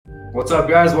What's up,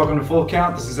 guys? Welcome to Full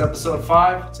Count. This is episode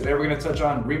 5. Today we're going to touch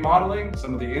on remodeling,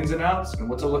 some of the ins and outs, and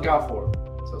what to look out for.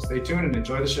 So stay tuned and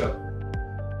enjoy the show.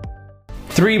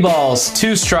 3 balls,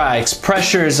 2 strikes,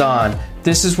 pressure is on.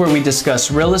 This is where we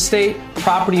discuss real estate,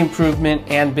 property improvement,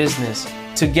 and business.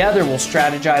 Together we'll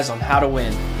strategize on how to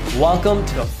win. Welcome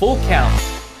to the Full Count.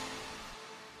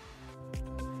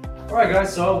 All right,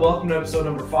 guys, so welcome to episode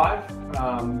number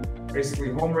 5.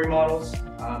 Basically home remodels.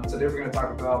 Today we're going to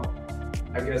talk about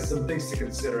some things to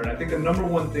consider. And I think the number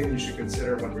one thing you should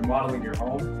consider when remodeling your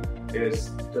home is,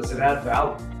 does it add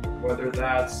value? Whether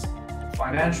that's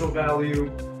financial value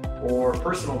or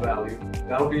personal value,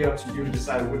 that'll be up to you to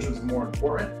decide which one's more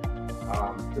important,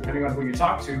 depending on who you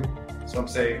talk to. So I'm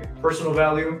saying personal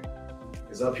value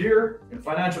is up here and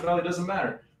financial value doesn't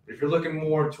matter. But if you're looking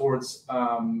more towards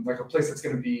like a place that's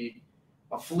going to be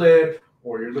a flip,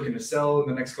 or you're looking to sell in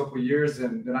the next couple of years,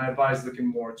 then I advise looking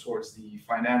more towards the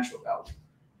financial value.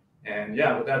 And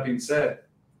yeah, with that being said,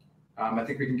 I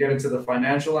think we can get into the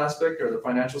financial aspect or the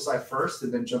financial side first,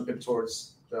 and then jump in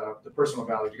towards the personal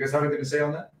value. Do you guys have anything to say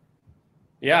on that?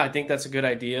 Yeah, I think that's a good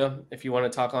idea. If you want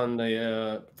to talk on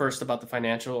the first about the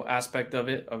financial aspect of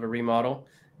it, of a remodel.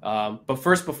 But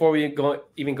first, before we go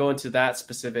into that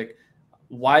specific,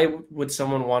 why would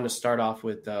someone want to start off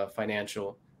with the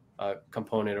financial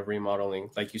component of remodeling?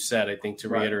 Like you said, I think to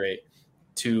reiterate,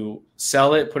 to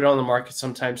sell it, put it on the market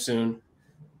sometime soon,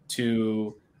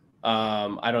 to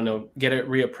get it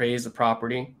reappraised, the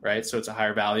property, right? So it's a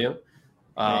higher value.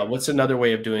 What's another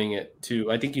way of doing it?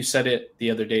 I think you said it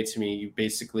the other day to me. You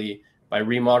basically, by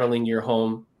remodeling your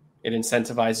home, it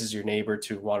incentivizes your neighbor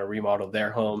to want to remodel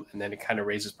their home, and then it kind of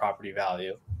raises property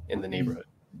value in the neighborhood.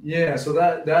 Yeah, so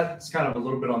that's kind of a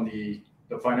little bit on the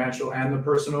financial and the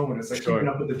personal, when it's like keeping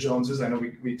up with the Joneses. I know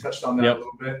we touched on that a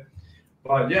little bit.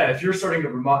 But yeah, if you're starting to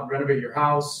renovate your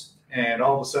house and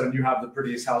all of a sudden you have the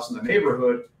prettiest house in the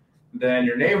neighborhood, then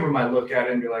your neighbor might look at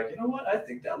it and be like, you know what, I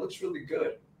think that looks really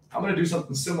good. I'm going to do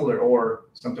something similar or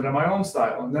something in my own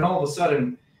style. And then all of a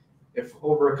sudden, if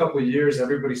over a couple of years,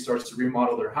 everybody starts to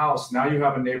remodel their house, now you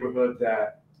have a neighborhood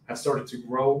that has started to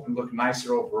grow and look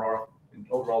nicer overall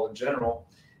in general.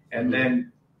 And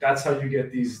then that's how you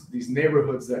get these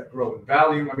neighborhoods that grow in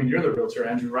value. I mean, you're the realtor,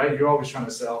 Andrew, right? You're always trying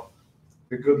to sell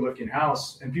the good-looking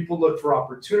house. And people look for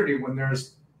opportunity when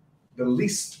there's the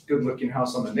least good-looking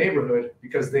house on the neighborhood,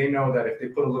 because they know that if they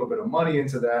put a little bit of money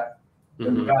into that,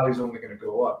 then the value is only going to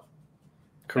go up.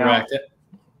 Correct.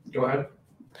 Now, go ahead.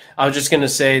 I was just going to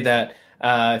say that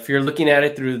if you're looking at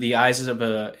it through the eyes of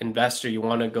an investor, you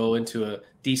want to go into a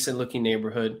decent-looking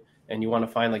neighborhood, and you want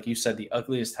to find, like you said, the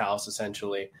ugliest house,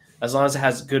 essentially. As long as it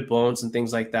has good bones and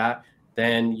things like that,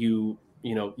 then you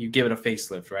give it a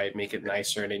facelift, right? Make it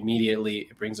nicer, and immediately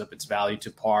it brings up its value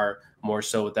to par more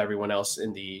so with everyone else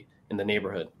in the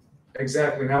neighborhood.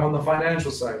 Exactly. Now on the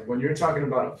financial side, when you're talking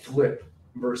about a flip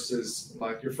versus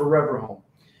like your forever home,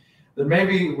 then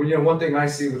maybe one thing I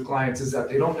see with clients is that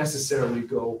they don't necessarily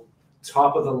go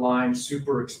top of the line,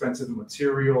 super expensive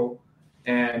material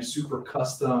and super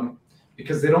custom,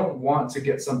 because they don't want to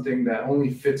get something that only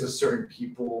fits a certain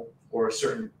people or a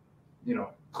certain,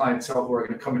 clientele who are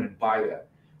going to come in and buy that.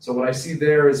 So what I see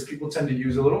there is people tend to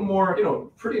use a little more,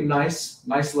 pretty nice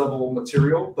level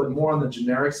material, but more on the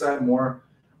generic side, more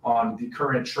on the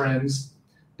current trends.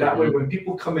 That way, when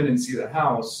people come in and see the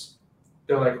house,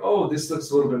 they're like, oh, this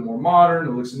looks a little bit more modern,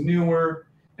 it looks newer,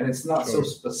 and it's not so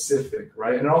specific,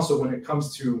 right? And also when it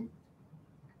comes to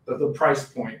the price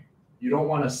point, you don't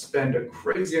want to spend a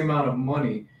crazy amount of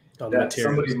money that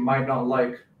somebody might not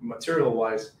like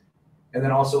material-wise, and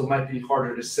then also it might be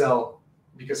harder to sell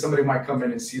because somebody might come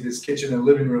in and see this kitchen and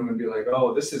living room and be like,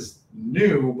 oh, this is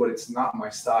new, but it's not my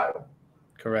style.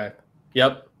 Correct.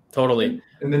 Yep, totally.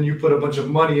 And then you put a bunch of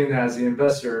money in as the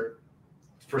investor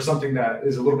for something that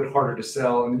is a little bit harder to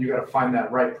sell, and then you got to find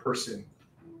that right person.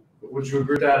 Would you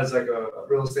agree with that as like a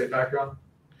real estate background,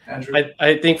 Andrew?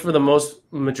 I think for the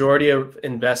majority of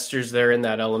investors, they're in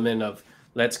that element of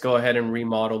let's go ahead and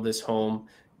remodel this home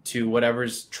to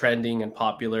whatever's trending and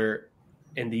popular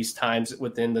in these times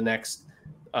within the next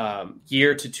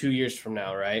year to 2 years from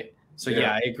now, right? So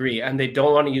yeah, I agree. And they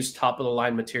don't want to use top of the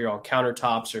line material on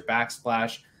countertops or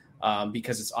backsplash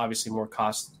because it's obviously more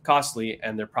costly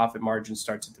and their profit margins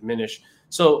start to diminish.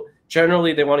 So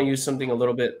generally they want to use something a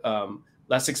little bit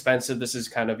less expensive. This is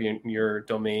kind of your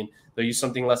domain. They'll use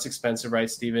something less expensive, right,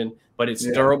 Steven? But it's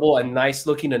durable and nice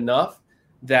looking enough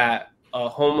that a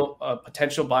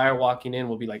potential buyer walking in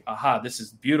will be like, aha, this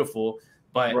is beautiful.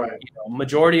 But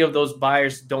majority of those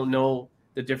buyers don't know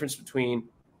the difference between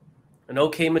an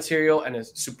okay material and a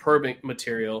superb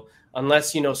material,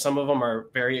 unless some of them are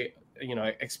very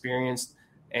experienced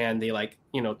and they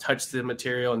touch the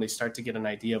material and they start to get an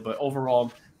idea. But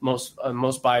overall, most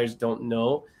buyers don't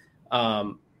know,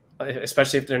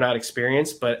 especially if they're not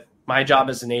experienced. But my job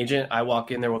as an agent, I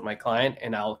walk in there with my client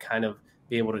and I'll kind of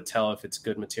be able to tell if it's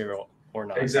good material or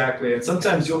not. Exactly. And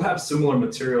sometimes you'll have similar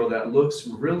material that looks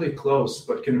really close,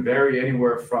 but can vary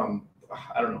anywhere from,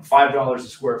 I don't know, $5 a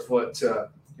square foot to,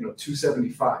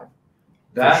 $275.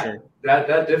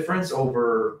 That difference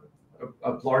over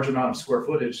a large amount of square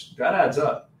footage, that adds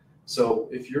up. So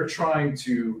if you're trying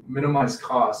to minimize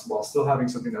costs while still having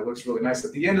something that looks really nice,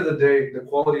 at the end of the day, the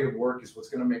quality of work is what's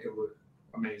going to make it look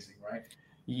amazing, right?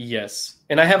 Yes.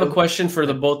 And I have a question for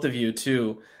the both of you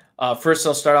too. First,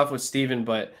 I'll start off with Steven,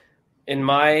 but in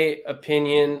my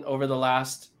opinion, over the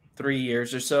last 3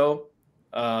 years or so,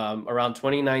 around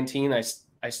 2019,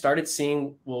 I started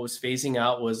seeing what was phasing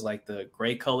out was like the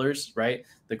gray colors, right?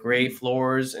 The gray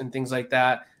floors and things like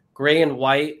that. Gray and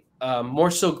white,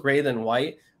 more so gray than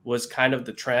white, was kind of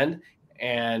the trend.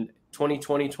 And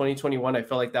 2020, 2021, I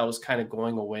felt like that was kind of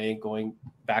going away, going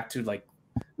back to like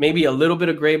maybe a little bit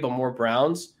of gray, but more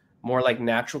browns, more like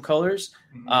natural colors.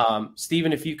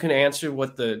 Steven, if you can answer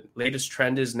what the latest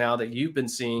trend is now that you've been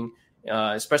seeing,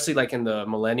 especially like in the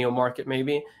millennial market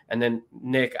maybe. And then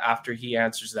Nick, after he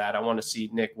answers that, I want to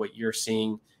see, Nick, what you're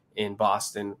seeing in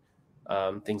Boston,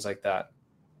 things like that.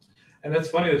 And that's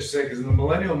funny that you say, because in the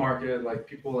millennial market, like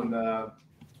people in the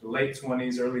late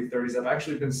 20s, early 30s, I've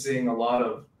actually been seeing a lot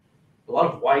of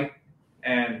white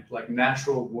and like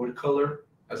natural wood color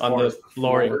as on far the as the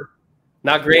flooring. floor.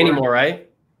 Not gray anymore, right?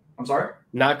 I'm sorry?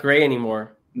 Not gray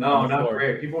anymore. No, not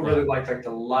gray. People really like the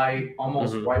light,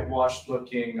 almost whitewashed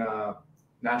looking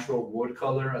natural wood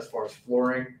color as far as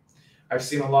flooring. I've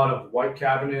seen a lot of white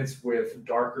cabinets with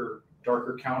darker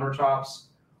countertops,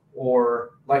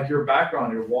 or like your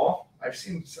background, your wall. I've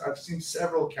seen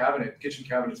several kitchen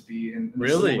cabinets be in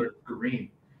really similar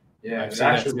green. Yeah, I've seen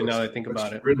actually that now that I think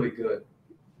about it. Really good.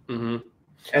 Mm-hmm.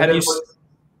 And then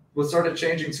what started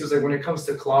changing too is like when it comes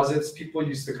to closets, people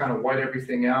used to kind of white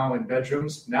everything out in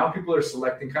bedrooms. Now people are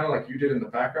selecting, kind of like you did in the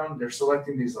background, they're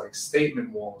selecting these like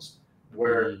statement walls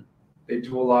where they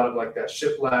do a lot of like that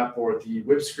shiplap or the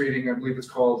whip screening, I believe it's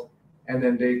called, and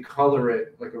then they color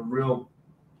it like a real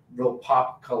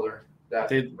pop color.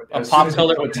 A pop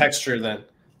color with texture then,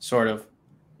 sort of.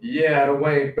 Yeah, in a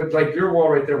way. But like your wall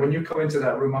right there, when you come into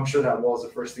that room, I'm sure that wall is the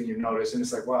first thing you notice. And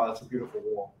it's like, wow, that's a beautiful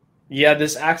wall. Yeah,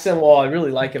 this accent wall, I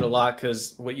really like it a lot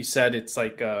because what you said, it's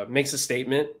like makes a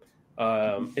statement.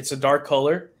 It's a dark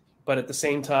color, but at the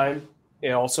same time,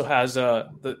 it also has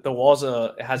the walls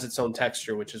it has its own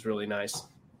texture, which is really nice.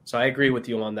 So I agree with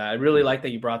you on that. I really like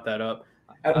that you brought that up.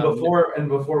 And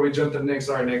before we jump to Nick,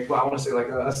 sorry, Nick, but I want to say like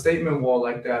a statement wall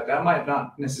like that might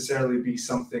not necessarily be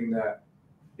something that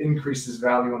increases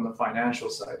value on the financial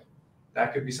side.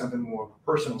 That could be something more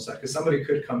personal side, because somebody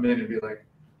could come in and be like,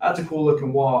 that's a cool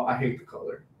looking wall, I hate the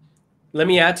color. Let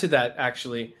me add to that,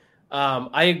 actually.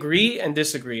 I agree and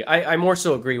disagree. I more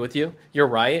so agree with you. You're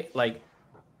right. Like,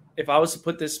 if I was to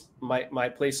put my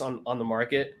place on the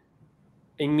market,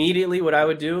 immediately what I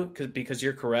would do, because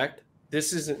you're correct,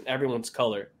 this isn't everyone's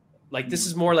color. Like, this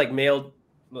is more like male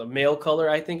color,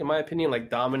 I think, in my opinion, like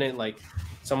dominant, like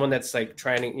someone that's like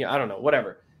trying to, I don't know,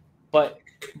 whatever. But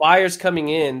buyers coming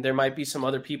in, there might be some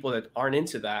other people that aren't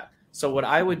into that. So what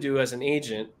I would do as an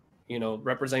agent,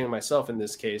 representing myself in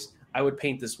this case, I would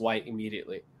paint this white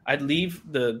immediately. I'd leave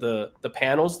the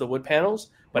panels, the wood panels,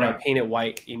 but I'd paint it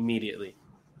white immediately.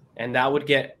 And that would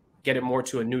get it more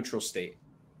to a neutral state.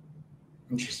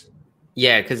 Interesting.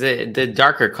 Yeah, because the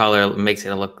darker color makes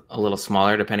it look a little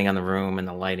smaller depending on the room and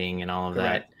the lighting and all of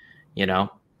that,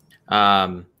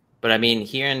 But I mean,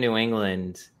 here in New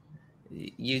England,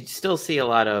 you still see a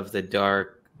lot of the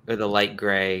dark or the light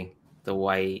gray, the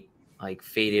white, like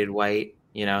faded white,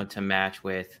 to match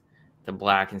with the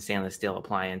black and stainless steel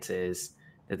appliances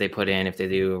that they put in if they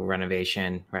do a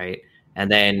renovation, right?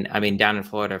 And then, I mean, down in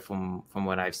Florida, from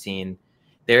what I've seen,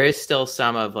 there is still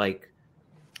some of like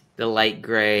the light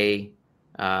gray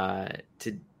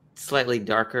to slightly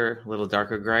darker, a little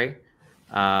darker gray.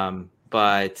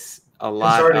 But a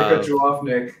lot sorry to cut you off,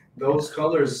 Nick. Those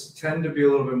colors tend to be a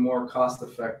little bit more cost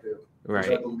effective, which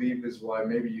right. I believe is why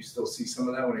maybe you still see some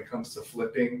of that when it comes to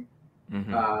flipping,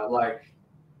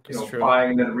 buying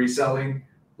and then reselling.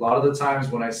 A lot of the times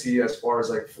when I see as far as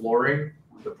like flooring,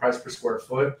 the price per square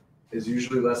foot is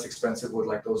usually less expensive with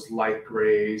like those light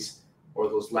grays or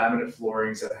those laminate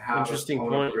floorings that have interesting a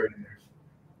point gray in there.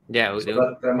 Yeah,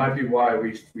 so that might be why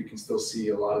we can still see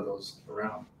a lot of those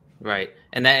around. Right,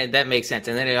 and that makes sense.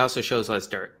 And then it also shows less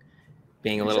dirt.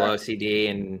 Being a little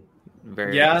OCD and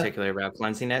very particular about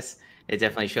cleanliness, it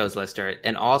definitely shows less dirt.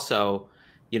 And also,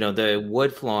 the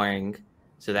wood flooring,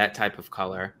 so that type of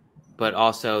color, but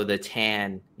also the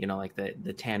tan, like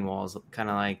the tan walls, kind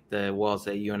of like the walls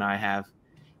that you and I have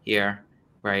here,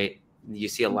 right? You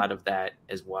see a lot of that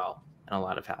as well in a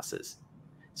lot of houses.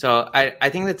 So I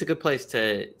think that's a good place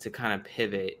to kind of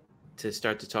pivot to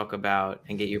start to talk about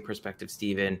and get your perspective,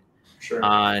 Stephen, Sure.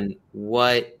 on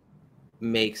what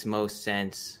makes most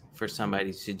sense for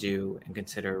somebody to do and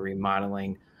consider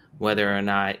remodeling, whether or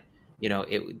not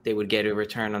they would get a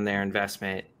return on their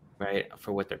investment, right,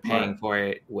 for what they're paying for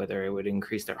it, whether it would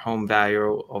increase their home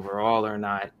value overall or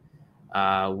not.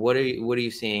 What are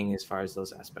you seeing as far as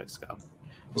those aspects go?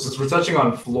 Well, since we're touching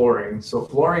on flooring, so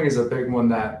flooring is a big one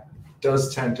that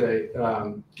does tend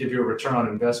to give you a return on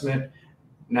investment.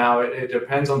 Now, it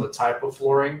depends on the type of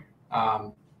flooring.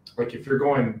 Like if you're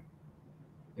going,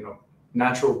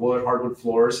 natural wood, hardwood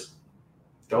floors,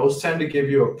 those tend to give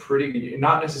you a pretty,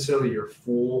 not necessarily your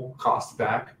full cost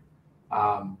back,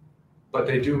 but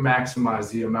they do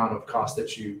maximize the amount of cost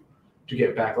that you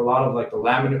get back. A lot of like the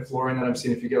laminate flooring that I'm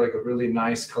seeing, if you get like a really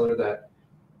nice color that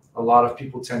a lot of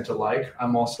people tend to like,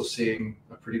 I'm also seeing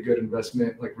a pretty good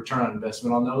investment, like return on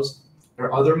investment on those. There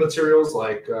are other materials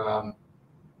like,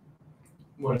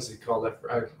 what is it called?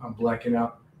 I'm blanking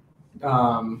out.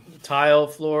 Tile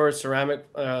floor, ceramic,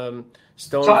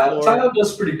 stone floor. Tile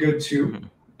does pretty good too.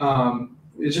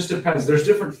 It just depends. There's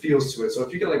different feels to it. So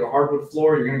if you get like a hardwood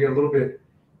floor, you're gonna get a little bit,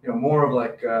 more of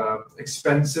like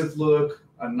expensive look,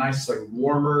 a nice like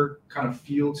warmer kind of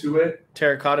feel to it.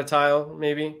 Terracotta tile,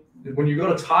 maybe. When you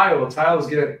go to tiles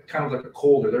get kind of like a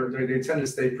colder. They tend to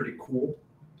stay pretty cool.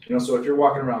 So if you're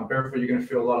walking around barefoot, you're gonna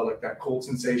feel a lot of like that cold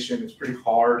sensation. It's pretty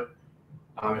hard.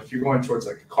 If you're going towards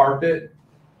like a carpet,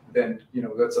 then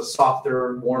that's a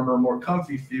softer, warmer, more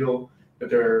comfy feel. But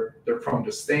they're prone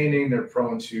to staining. They're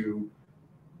prone to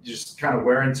just kind of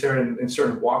wear and tear in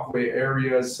certain walkway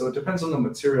areas. So it depends on the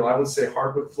material. I would say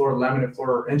hardwood floor, laminate floor,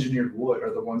 or engineered wood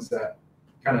are the ones that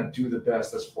kind of do the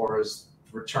best as far as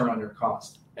return on your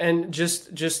cost. And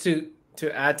just to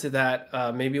add to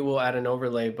that, maybe we'll add an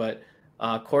overlay, but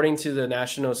according to the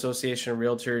National Association of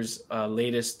Realtors'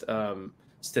 latest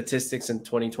statistics in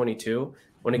 2022,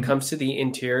 when it comes to the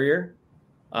interior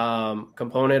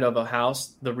component of a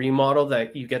house, the remodel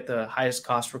that you get the highest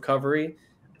cost recovery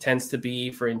tends to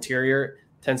be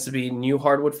new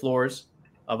hardwood floors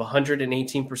of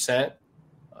 118%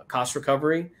 cost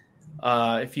recovery.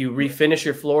 If you refinish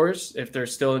your floors, if they're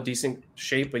still in decent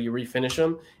shape, but you refinish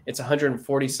them, it's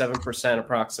 147%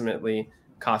 approximately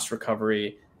cost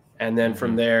recovery. And then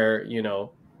from there,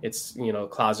 it's,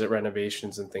 closet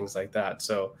renovations and things like that.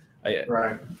 So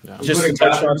right. Yeah. Just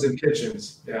bathrooms and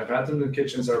kitchens. Yeah, bathrooms and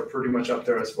kitchens are pretty much up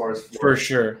there as far as floors.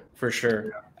 For sure.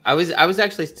 Yeah. I was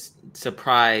actually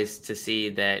surprised to see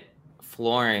that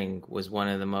flooring was one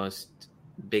of the most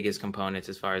biggest components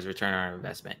as far as return on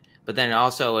investment. But then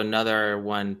also another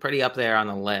one pretty up there on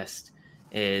the list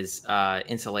is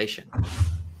insulation,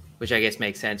 which I guess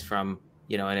makes sense from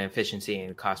an efficiency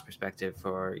and cost perspective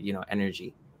for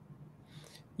energy.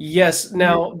 Yes.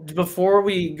 Now, before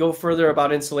we go further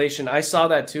about insulation, I saw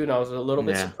that too, and I was a little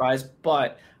bit surprised.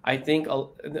 But I think,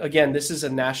 again, this is a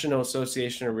National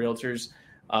Association of Realtors.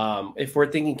 If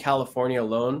we're thinking California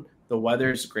alone, the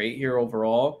weather is great here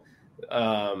overall.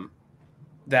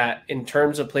 That in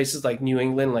terms of places like New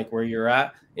England, like where you're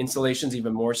at, insulation is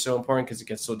even more so important because it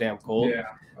gets so damn cold. Yeah.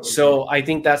 So I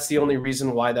think that's the only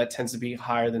reason why that tends to be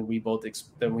higher than we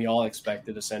all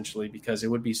expected, essentially, because it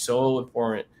would be so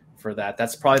important for that.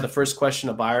 That's probably the first question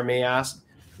a buyer may ask,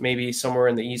 maybe somewhere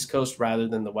in the East Coast rather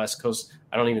than the West Coast.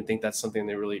 I don't even think that's something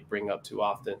they really bring up too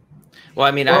often. Well,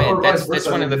 I mean, that's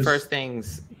one of the first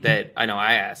things that I know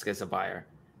I ask as a buyer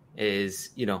is,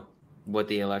 what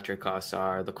the electric costs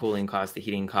are, the cooling costs, the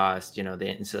heating costs,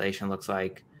 the insulation looks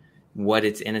like, what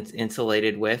it's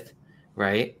insulated with,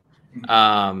 right?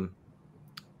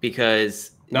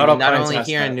 Because not only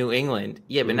here in New England,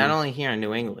 but not only here in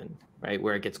New England, right,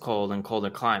 where it gets cold and colder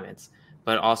climates,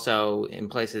 but also in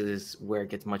places where it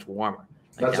gets much warmer,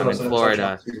 like down in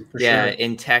Florida,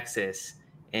 in Texas,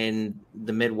 in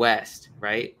the Midwest,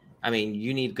 right? I mean,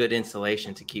 you need good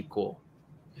insulation to keep cool.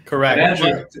 Correct. And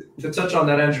Andrew, to touch on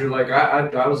that, Andrew, like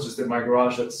I was just in my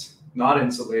garage that's not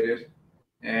insulated,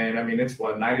 and I mean it's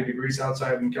 90 degrees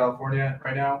outside in California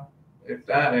right now, if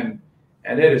that, and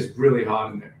it is really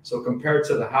hot in there. So compared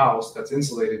to the house that's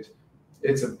insulated,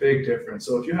 it's a big difference.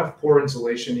 So if you have poor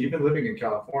insulation, even living in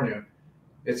California,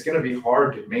 it's going to be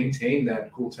hard to maintain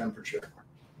that cool temperature.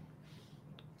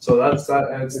 So that's that.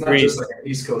 It's not just like an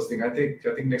East Coast thing. I think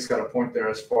Nick's got a point there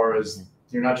as far as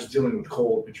you're not just dealing with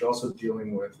cold, but you're also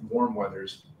dealing with warm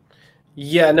weathers.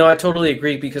 Yeah, no, I totally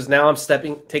agree because now I'm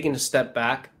taking a step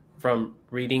back from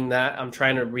reading that. I'm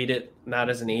trying to read it not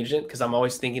as an agent because I'm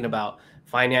always thinking about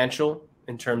financial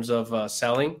in terms of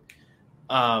selling.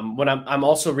 When I'm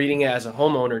also reading it as a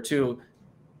homeowner too,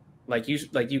 like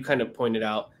you kind of pointed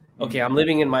out. Okay, I'm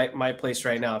living in my place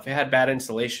right now. If it had bad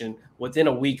insulation, within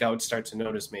a week I would start to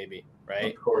notice maybe,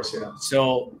 right? Of course, yeah.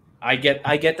 So I get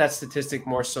that statistic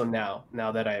more so now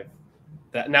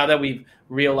that we've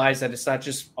realized that it's not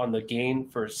just on the gain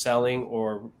for selling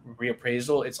or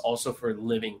reappraisal, it's also for the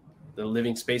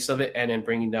living space of it, and then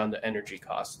bringing down the energy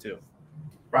costs too.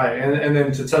 Right, and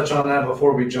then to touch on that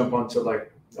before we jump onto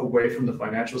like away from the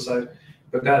financial side,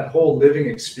 but that whole living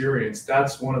experience,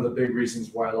 that's one of the big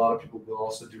reasons why a lot of people will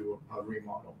also do a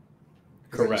remodel.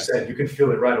 Correct. Like you said, you can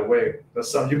feel it right away.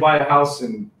 You buy a house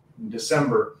in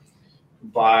December,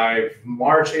 by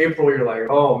March, April, you're like,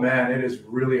 oh man, it is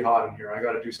really hot in here. I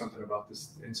got to do something about this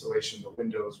insulation, the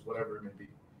windows, whatever it may be.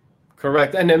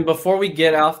 Correct. And then before we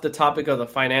get off the topic of the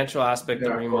financial aspect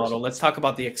of remodel, let's talk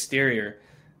about the exterior.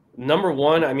 Number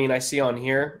one, I mean, I see on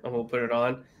here, and we'll put it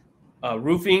on,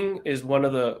 roofing is one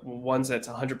of the ones that's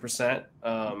 100%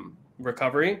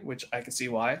 recovery, which I can see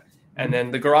why. And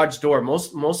then the garage door,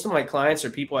 most of my clients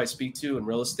or people I speak to in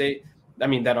real estate, I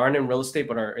mean, that aren't in real estate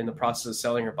but are in the process of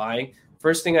selling or buying,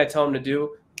 first thing I tell them to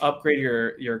do, upgrade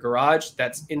your garage.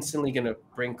 That's instantly going to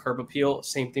bring curb appeal.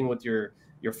 Same thing with your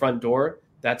front door.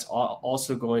 That's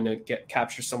also going to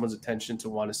capture someone's attention to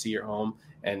want to see your home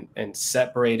and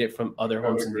separate it from other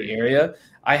homes in the area.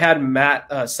 I had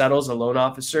Matt Settles, a loan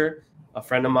officer, a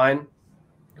friend of mine.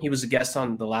 He was a guest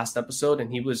on the last episode, and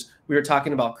we were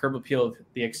talking about curb appeal of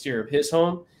the exterior of his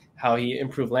home, how he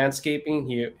improved landscaping,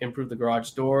 he improved the garage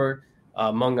door,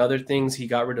 among other things. He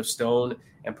got rid of stone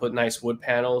and put nice wood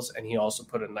panels, and he also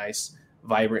put a nice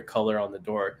vibrant color on the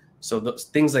door. So those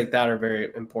things like that are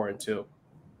very important too.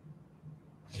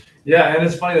 Yeah, and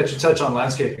it's funny that you touch on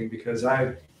landscaping because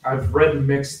I've read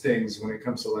mixed things when it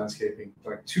comes to landscaping.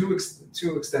 Like too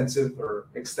extensive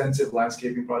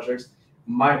landscaping projects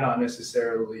might not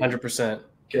necessarily 100%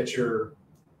 get your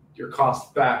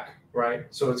cost back, right?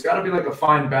 So it's got to be like a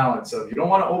fine balance of you don't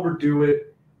want to overdo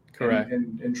it, correct,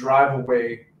 and drive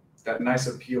away that nice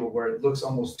appeal where it looks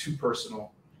almost too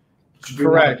personal.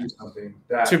 Correct.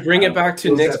 To bring it back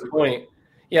to Nick's point.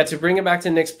 Yeah, to bring it back to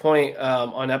Nick's point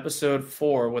on episode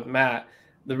 4 with Matt,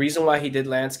 the reason why he did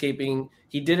landscaping,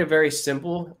 he did it very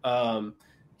simple.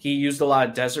 He used a lot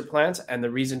of desert plants, and the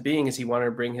reason being is he wanted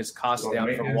to bring his costs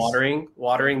down from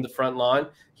watering the front lawn.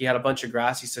 He had a bunch of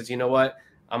grass. He says, you know what?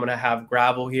 I'm going to have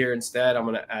gravel here instead. I'm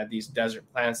going to add these desert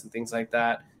plants and things like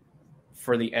that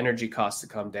for the energy costs to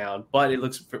come down. But it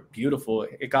looks beautiful.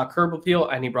 It got curb appeal,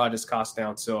 and he brought his costs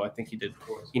down. So I think he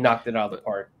knocked it out of the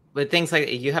park. But things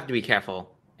like you have to be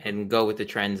careful and go with the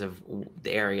trends of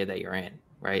the area that you're in,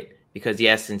 right? Because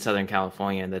yes, in Southern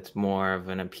California, that's more of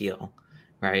an appeal,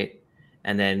 right?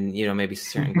 And then, maybe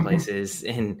certain places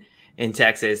in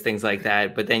Texas, things like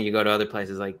that. But then you go to other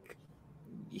places like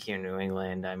here in New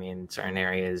England, I mean, certain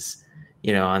areas,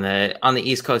 on the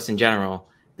East Coast in general,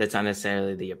 that's not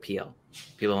necessarily the appeal.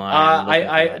 People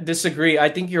I disagree. I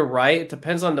think you're right. It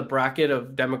depends on the bracket of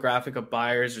demographic of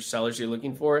buyers or sellers you're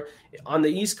looking for. On the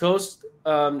East Coast,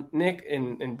 Nick,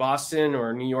 in Boston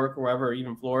or New York or wherever, or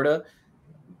even Florida,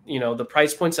 the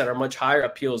price points that are much higher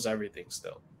appeals everything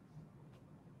still.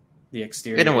 The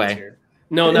exterior. In a way.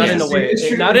 No, not in a way.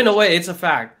 Not in a way. It's a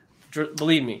fact.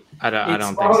 Believe me. I don't think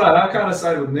so. Hold on. I kind of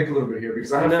side with Nick a little bit here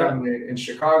because I have family in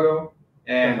Chicago.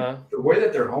 And the way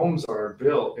that their homes are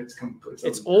built,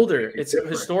 it's older. It's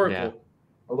different. Historical. Yeah.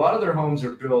 A lot of their homes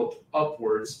are built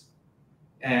upwards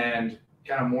and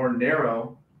kind of more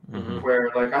narrow. Mm-hmm.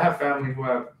 Where like I have family who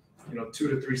have 2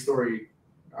 to 3 story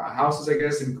houses, I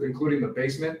guess, including the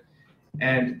basement,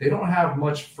 and they don't have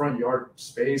much front yard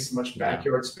space, much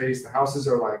backyard space. The houses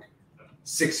are like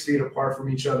 6 feet apart from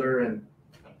each other, and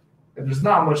there's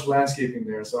not much landscaping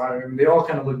there. So I mean, they all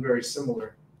kind of look very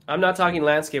similar. I'm not talking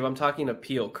landscape. I'm talking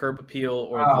appeal, curb appeal,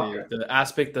 or the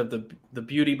aspect of the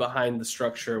beauty behind the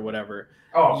structure, or whatever.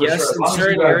 Oh, for yes, sure. In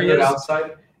certain areas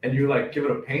outside, and you like give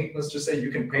it a paint. Let's just say you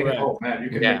can paint it. Oh man, you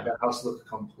can make that house look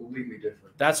completely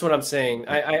different. That's what I'm saying.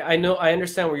 I know. I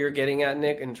understand where you're getting at,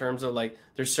 Nick, in terms of like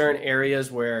there's certain areas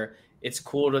where it's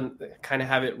cool to kind of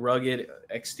have it rugged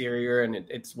exterior and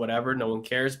it's whatever. No one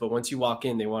cares. But once you walk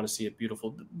in, they want to see it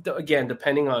beautiful. Again,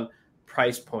 depending on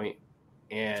price point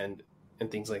and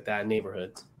things like that,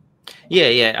 neighborhoods.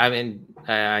 Yeah. I mean,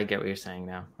 I get what you're saying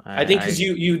now. I think because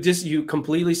you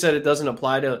completely said it doesn't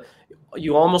apply to.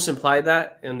 You almost implied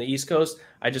that in the East Coast.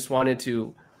 I just wanted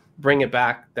to bring it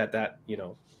back that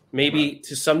maybe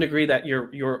to some degree that you're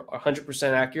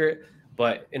 100% accurate,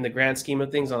 but in the grand scheme of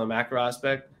things on the macro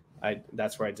aspect,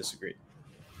 that's where I disagree.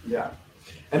 Yeah.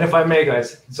 And if I may,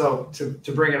 guys, so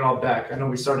to bring it all back, I know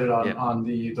we started on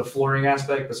the flooring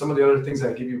aspect, but some of the other things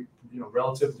that give you,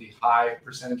 relatively high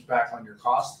percentage back on your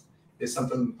cost is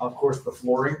something, of course, the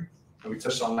flooring, and we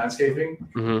touched on landscaping.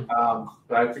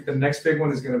 But I think the next big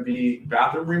one is going to be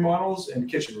bathroom remodels and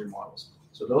kitchen remodels.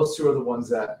 So those two are the ones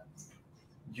that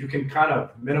you can kind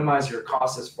of minimize your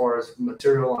costs as far as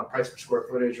material on price per square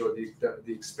footage or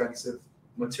the expensive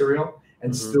material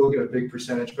and still get a big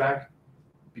percentage back.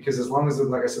 Because as long as,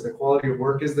 like I said, the quality of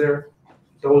work is there,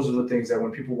 those are the things that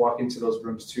when people walk into those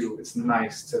rooms too, it's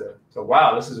nice to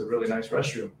wow, this is a really nice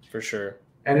restroom. For sure.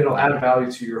 And it'll add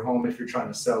value to your home if you're trying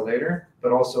to sell later,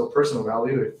 but also personal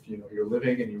value if you're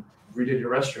living and you redid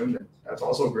your restroom, then that's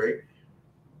also great.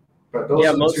 But those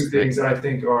are the two things that I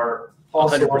think are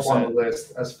also 100%. Up on the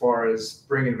list as far as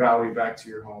bringing value back to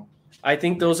your home. I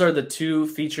think those are the two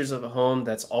features of a home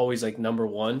that's always like number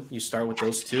one. You start with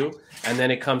those two, and then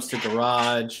it comes to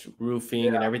garage, roofing,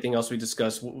 and everything else we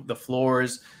discussed, the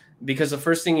floors, because the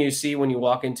first thing you see when you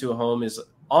walk into a home is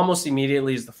almost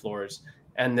immediately is the floors.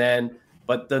 And then,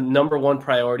 but the number one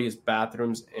priority is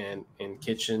bathrooms and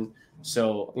kitchen.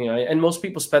 So, and most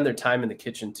people spend their time in the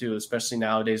kitchen too, especially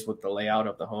nowadays with the layout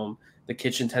of the home. The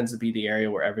kitchen tends to be the area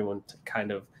where everyone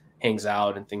kind of hangs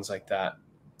out and things like that.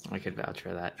 I could vouch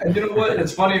for that. And you know what?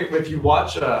 It's funny if you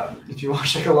watch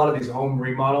like a lot of these home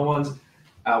remodel ones.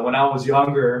 When I was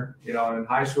younger, in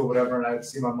high school, whatever, and I'd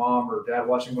see my mom or dad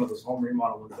watching one of those home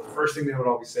remodel ones, the first thing they would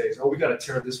always say is, "Oh, we got to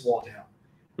tear this wall down."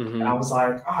 And I was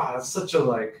like, that's such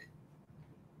a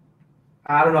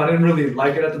I don't know. I didn't really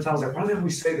like it at the time. I was like, why didn't we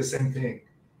say the same thing?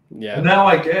 Yeah. And now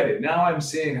I get it. Now I'm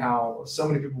seeing how so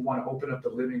many people want to open up the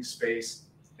living space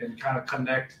and kind of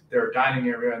connect their dining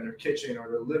area and their kitchen or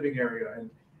their living area.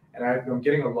 And I'm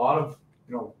getting a lot of,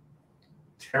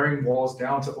 tearing walls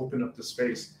down to open up the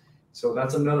space. So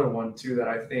that's another one too that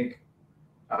I think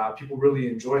people really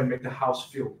enjoy and make the house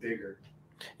feel bigger.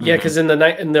 Yeah, because in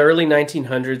the early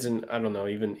 1900s and I don't know,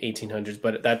 even 1800s,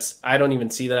 but I don't even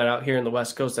see that out here in the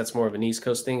West Coast. That's more of an East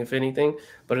Coast thing, if anything.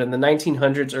 But in the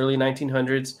 1900s, early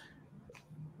 1900s,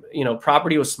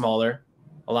 property was smaller.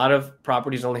 A lot of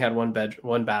properties only had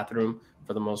one bathroom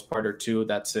for the most part, or two.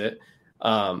 That's it.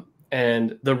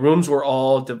 And the rooms were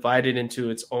all divided into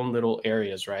its own little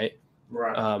areas, right?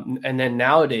 Right. And then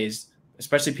nowadays,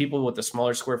 especially people with the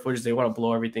smaller square footage, they want to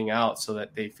blow everything out so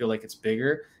that they feel like it's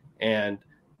bigger. And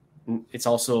it's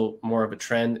also more of a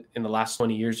trend in the last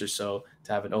 20 years or so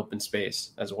to have an open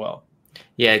space as well.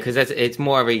 Yeah, because it's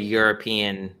more of a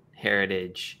European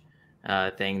heritage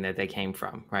thing that they came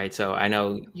from, right? So I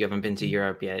know you haven't been to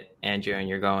Europe yet, Andrew, and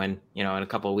you're going, in a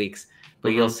couple of weeks, but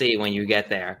you'll see when you get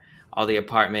there, all the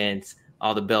apartments,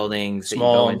 all the buildings that you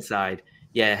go inside,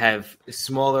 have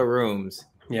smaller rooms,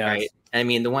 right? I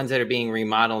mean, the ones that are being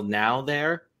remodeled now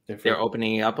they're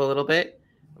opening up a little bit,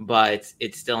 but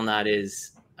it's still not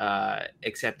as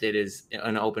accepted as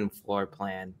an open floor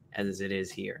plan as it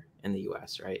is here in the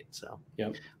U.S., right? So,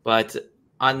 But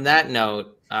on that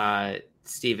note,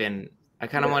 Stephen, I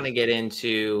kind of want to get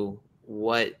into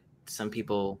what some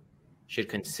people should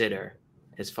consider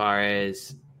as far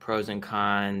as pros and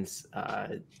cons,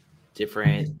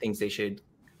 different things they should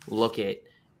look at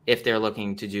if they're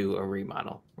looking to do a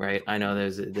remodel, right? I know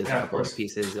there's a couple of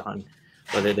pieces on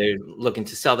whether they're looking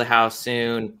to sell the house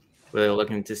soon, whether they're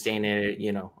looking to stay in it,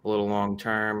 a little long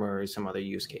term, or some other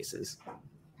use cases.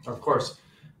 Of course.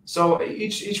 So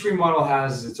each remodel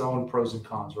has its own pros and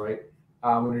cons, right?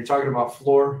 When you're talking about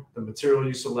floor, the material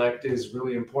you select is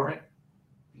really important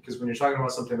because when you're talking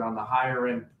about something on the higher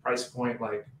end price point,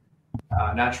 like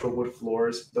natural wood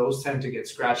floors, those tend to get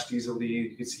scratched easily.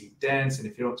 You can see dents, and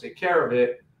if you don't take care of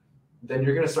it, then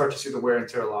you're going to start to see the wear and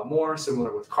tear a lot more,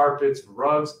 similar with carpets and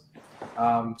rugs.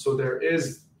 So there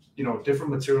is,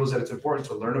 different materials that it's important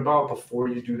to learn about before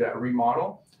you do that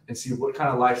remodel and see what kind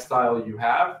of lifestyle you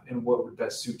have and what would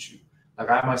best suit you.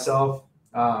 Like I myself,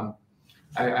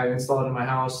 I installed in my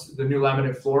house the new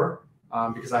laminate floor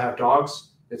because I have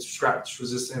dogs. It's scratch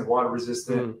resistant, water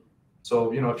resistant.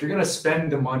 So, if you're going to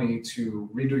spend the money to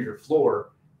redo your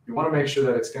floor, you want to make sure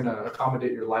that it's going to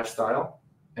accommodate your lifestyle.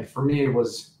 And for me, it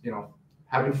was,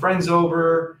 having friends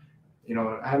over,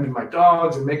 having my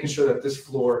dogs and making sure that this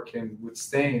floor can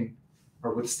withstand,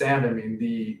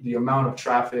 the amount of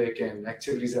traffic and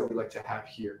activities that we like to have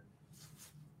here.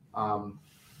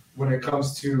 When it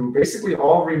comes to basically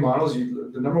all remodels,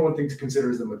 the number one thing to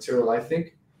consider is the material, I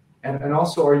think. And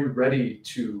also, are you ready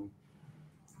to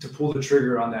pull the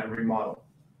trigger on that remodel?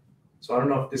 So I don't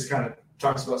know if this kind of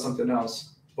talks about something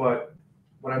else, but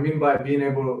what I mean by being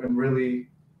able to and really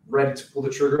ready to pull the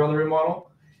trigger on the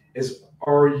remodel is,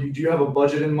 do you have a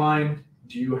budget in mind?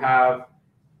 Do you have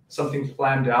something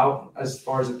planned out as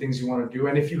far as the things you want to do?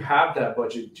 And if you have that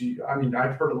budget,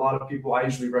 I've heard a lot of people, I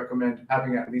usually recommend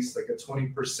having at least like a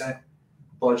 20%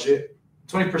 budget,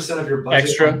 20% of your budget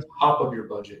Extra? on top of your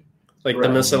budget. Like the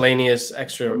miscellaneous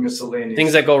extra miscellaneous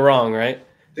things that go wrong, right?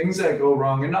 Things that go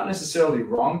wrong, and not necessarily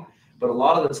wrong, but a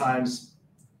lot of the times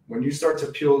when you start to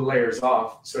peel the layers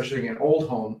off, especially in an old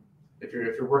home, if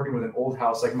you're working with an old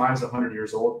house, like mine's 100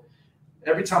 years old,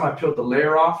 every time I peeled the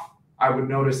layer off, I would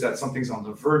notice that something's on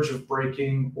the verge of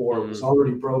breaking or it was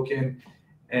already broken.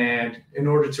 And in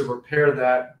order to repair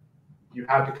that, you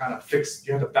have to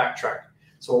backtrack.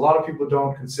 So a lot of people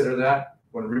don't consider that.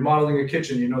 When remodeling a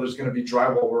kitchen, there's going to be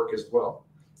drywall work as well.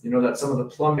 That some of the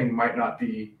plumbing might not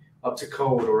be up to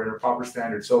code or in a proper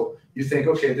standard. So you think,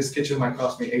 okay, this kitchen might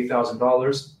cost me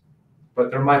 $8,000,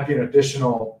 but there might be an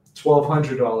additional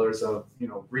 $1,200 of,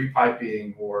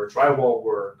 repiping or drywall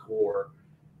work or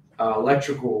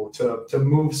electrical to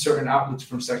move certain outlets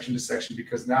from section to section,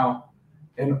 because now,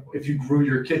 and if you grew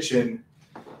your kitchen,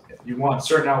 you want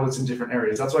certain outlets in different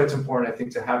areas. That's why it's important, I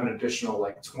think, to have an additional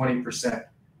like 20%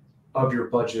 of your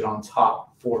budget on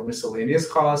top for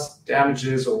miscellaneous costs,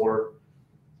 damages, or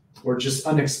just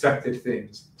unexpected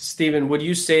things. Steven, would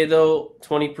you say though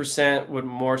 20% would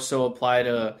more so apply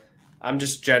to, I'm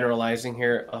just generalizing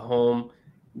here, a home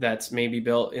that's maybe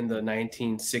built in the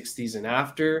 1960s and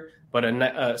after,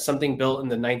 but something built in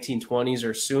the 1920s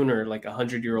or sooner, like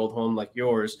 100-year-old home like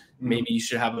yours, maybe you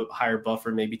should have a higher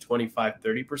buffer, maybe 25,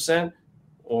 30%?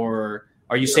 Or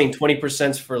are you saying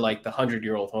 20% for like the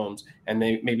 100-year-old homes and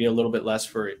maybe a little bit less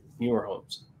for newer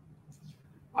homes?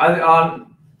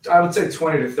 I would say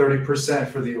 20 to 30%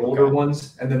 for the older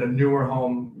ones, and then a newer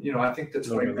home, I think the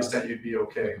 20% you'd be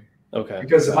okay. Okay.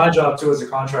 Because my job too as a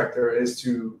contractor is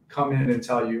to come in and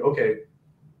tell you, okay,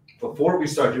 before we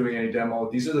start doing any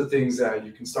demo, these are the things that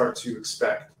you can start to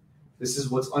expect. This is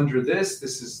what's under this.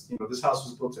 This is, this house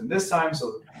was built in this time,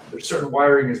 so there's certain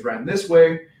wiring is ran this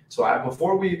way. So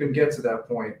before we even get to that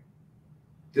point,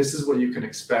 this is what you can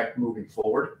expect moving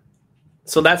forward.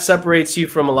 So that separates you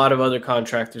from a lot of other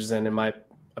contractors then, in my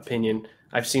opinion.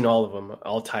 I've seen all of them,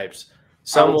 all types.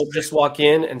 Some will just walk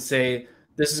in and say,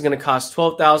 this is going to cost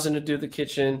 $12,000 to do the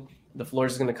kitchen. The floor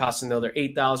is going to cost another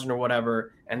 $8,000 or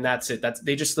whatever, and that's it.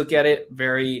 They just look at it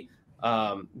very,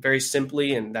 very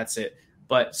simply, and that's it.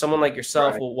 But someone like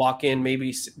yourself will walk in,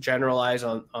 maybe generalize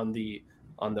on the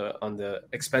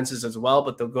expenses as well.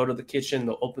 But they'll go to the kitchen,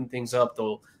 they'll open things up,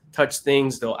 they'll touch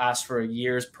things, they'll ask for a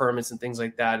year's permits and things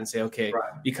like that, and say, okay,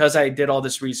 because I did all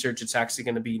this research, it's actually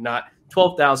going to be not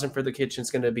 $12,000 for the kitchen,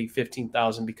 it's going to be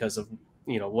 $15,000 because of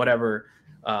whatever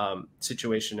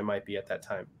situation it might be at that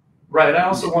time. Right. And I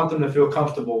also want them to feel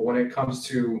comfortable when it comes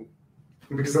to,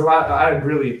 because I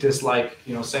really dislike,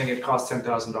 saying it costs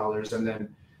 $10,000 and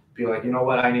then be like, you know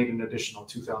what, I need an additional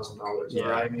 $2,000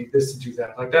 or I need this to do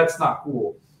that. Like, that's not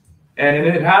cool. And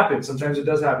it happens. Sometimes it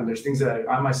does happen. There's things that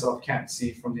I myself can't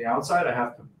see from the outside. I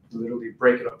have to literally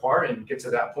break it apart and get to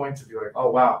that point to be like, oh,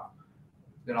 wow.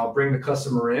 Then I'll bring the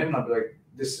customer in. I'll be like,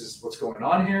 this is what's going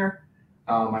on here.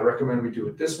 I recommend we do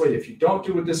it this way. If you don't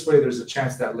do it this way, there's a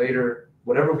chance that later,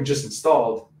 whatever we just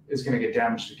installed is going to get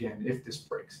damaged again if this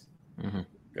breaks. Mm-hmm.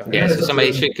 Yeah, so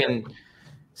somebody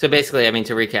so basically,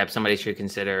 to recap, somebody should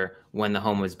consider when the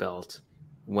home was built,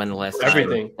 when the last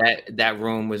time that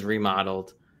room was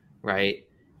remodeled, right?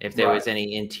 If there was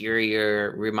any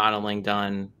interior remodeling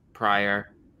done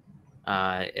prior,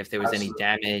 if there was any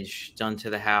damage done to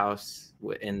the house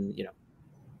in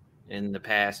the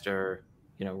past or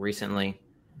recently,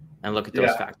 and look at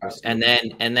those factors, and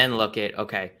then look at,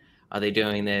 okay, are they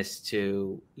doing this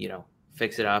to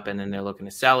fix it up and then they're looking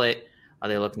to sell it? Are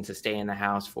they looking to stay in the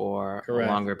house for a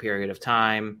longer period of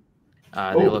time?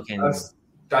 They're looking.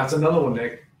 That's another one,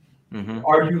 Nick. Mm-hmm.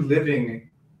 Are you living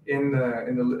in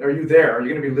the? Are you there? Are you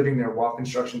going to be living there while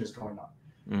construction is going on?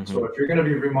 Mm-hmm. So if you're going to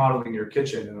be remodeling your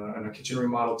kitchen, and a kitchen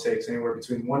remodel takes anywhere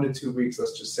between 1 to 2 weeks,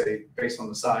 let's just say, based on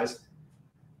the size.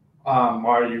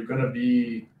 Are you going to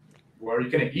be? What are you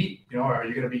going to eat? Are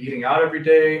you going to be eating out every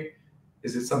day?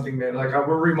 Is it something that, like,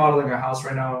 we're remodeling a house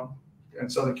right now in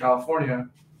Southern California,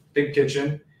 big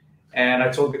kitchen. And I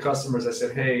told the customers, I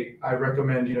said, hey, I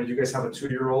recommend, you guys have a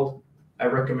 2-year-old. I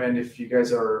recommend if you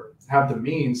guys have the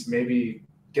means, maybe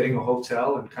getting a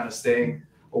hotel and kind of staying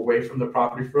away from the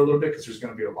property for a little bit, because there's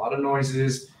going to be a lot of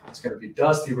noises. It's going to be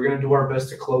dusty. We're going to do our best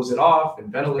to close it off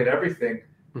and ventilate everything.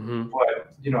 Mm-hmm.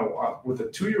 But, with a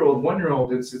 2-year-old,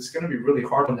 1-year-old, it's going to be really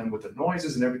hard on them with the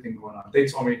noises and everything going on. They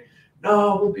told me,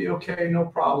 no, we'll be okay. No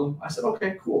problem. I said,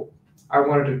 okay, cool. I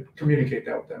wanted to communicate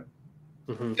that with them.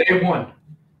 Mm-hmm. Day one,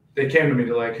 they came to me.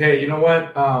 They're like, hey, you know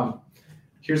what?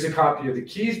 Here's a copy of the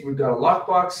keys. We've got a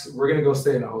lockbox. We're going to go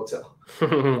stay in a hotel.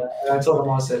 And I told them,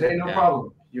 I said, hey, no Yeah.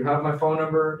 problem. You have my phone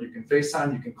number. You can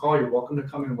FaceTime. You can call. You're welcome to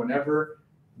come in whenever.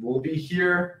 We'll be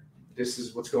here. This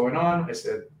is what's going on. I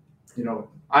said,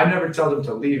 I never tell them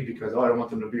to leave because, I don't want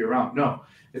them to be around. No,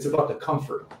 it's about the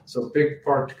comfort. So a big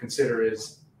part to consider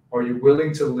is, are you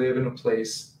willing to live in a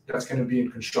place that's going to be in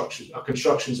a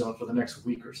construction zone for the next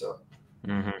week or so?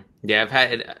 Mm-hmm.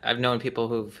 Yeah, I've known people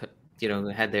who've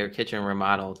had their kitchen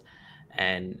remodeled,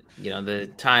 and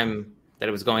the time that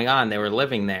it was going on, they were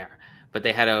living there, but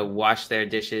they had to wash their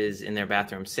dishes in their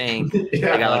bathroom sink. Yeah. They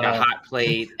got like a hot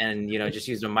plate, and just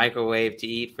used a microwave to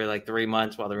eat for like 3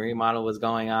 months while the remodel was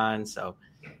going on. So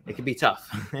it could be tough.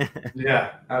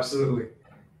 Yeah, absolutely.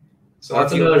 So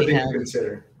that's another thing to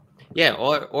consider. Yeah,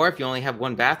 or if you only have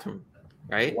one bathroom,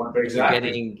 right? Exactly. You're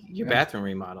getting your bathroom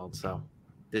remodeled, so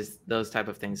there's those type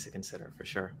of things to consider for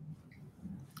sure.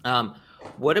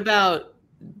 What about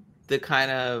the kind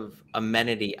of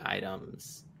amenity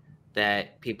items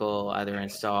that people either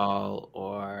install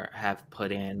or have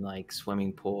put in, like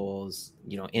swimming pools,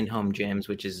 in-home gyms,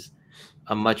 which is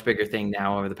a much bigger thing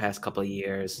now over the past couple of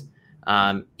years.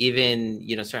 Even,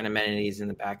 certain amenities in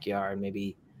the backyard,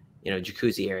 maybe,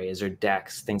 jacuzzi areas or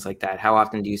decks, things like that. How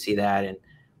often do you see that? And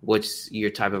what's your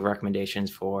type of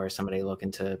recommendations for somebody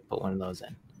looking to put one of those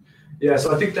in? Yeah,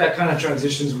 so I think that kind of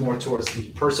transitions more towards the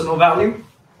personal value.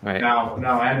 Right.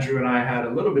 Now, Andrew and I had a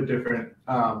little bit different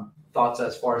thoughts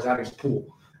as far as adding a pool.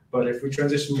 But if we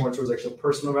transition more towards actual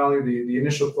personal value, the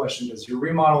initial question is, your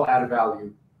remodel add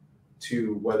value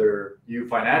to whether you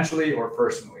financially or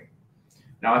personally?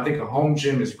 Now, I think a home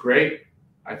gym is great.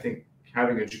 I think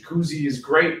having a jacuzzi is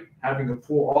great. Having a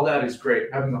pool, all that is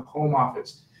great. Having a home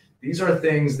office. These are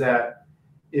things that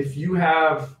if you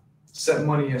have set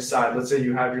money aside, let's say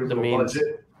you have your little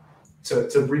budget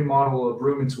to remodel a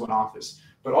room into an office,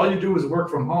 but all you do is work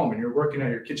from home and you're working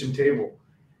at your kitchen table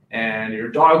and your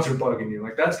dogs are bugging you,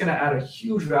 like that's going to add a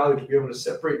huge value to be able to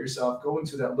separate yourself, go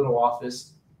into that little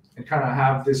office and kind of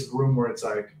have this room where it's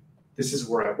like, this is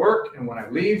where I work, and when I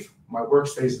leave, my work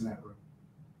stays in that room.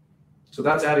 So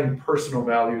that's adding personal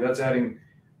value, that's adding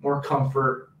more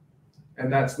comfort,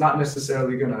 and that's not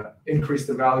necessarily going to increase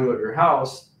the value of your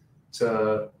house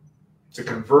to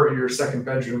convert your second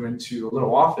bedroom into a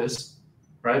little office,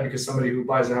 right? Because somebody who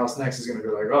buys a house next is going to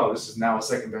be like, oh, this is now a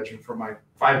second bedroom for my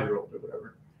 5-year-old or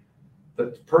whatever.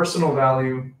 But personal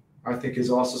value, I think, is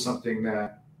also something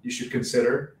that you should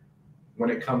consider when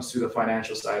it comes to the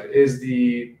financial side. Is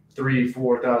the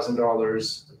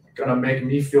 $3,000-$4,000 going to make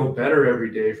me feel better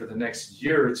every day for the next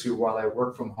year or two while I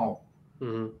work from home?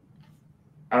 Mm-hmm.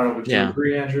 I don't know. Would you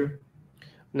agree, Andrew?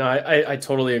 No, I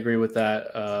totally agree with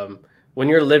that. When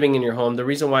you're living in your home, the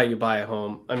reason why you buy a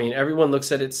home, I mean, everyone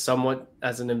looks at it somewhat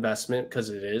as an investment because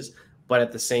it is, but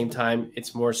at the same time,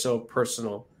 it's more so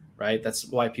personal, right? That's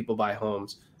why people buy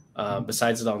homes,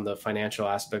 besides it on the financial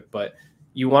aspect. But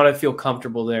you want to feel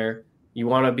comfortable there. You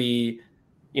want to be,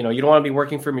 you don't want to be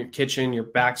working from your kitchen. Your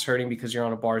back's hurting because you're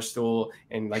on a bar stool.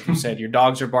 And like you said, your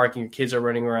dogs are barking, your kids are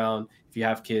running around. If you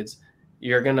have kids,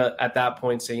 you're going to, at that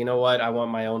point, say, you know what? I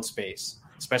want my own space,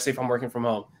 especially if I'm working from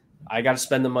home. I got to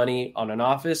spend the money on an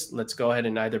office. Let's go ahead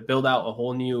and either build out a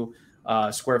whole new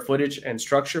square footage and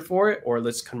structure for it, or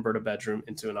let's convert a bedroom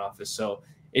into an office. So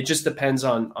it just depends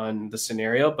on the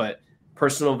scenario, but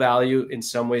personal value in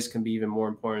some ways can be even more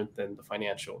important than the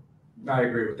financial. I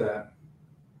agree with that.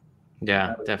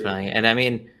 Yeah, definitely. And I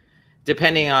mean,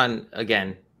 depending on,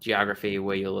 again, geography,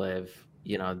 where you live,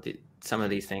 some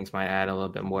of these things might add a little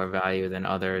bit more value than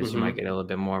others. Mm-hmm. You might get a little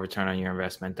bit more return on your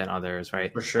investment than others,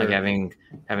 right? For sure. Like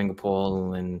having a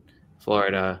pool in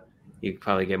Florida, you could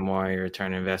probably get more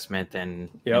return on investment than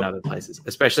in other places,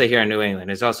 especially here in New England.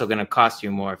 It's also going to cost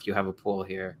you more if you have a pool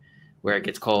here where it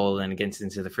gets cold and it gets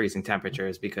into the freezing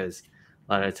temperatures, because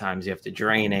a lot of times you have to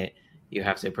drain it. You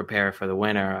have to prepare for the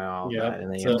winter and all that.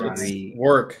 And then you have to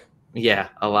work. Yeah,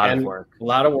 a lot of work. A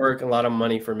lot of work, a lot of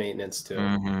money for maintenance too.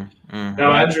 Mm-hmm. Mm-hmm.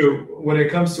 Now, Andrew, when it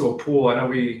comes to a pool, I know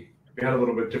we had a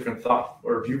little bit different thought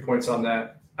or viewpoints on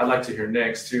that. I'd like to hear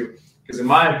Nick's too, because in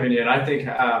my opinion, I think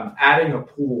adding a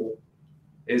pool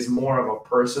is more of a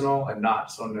personal and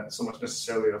not so much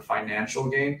necessarily a financial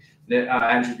gain.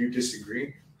 Andrew, do you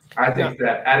disagree? I think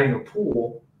that adding a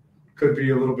pool could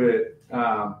be a little bit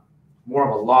more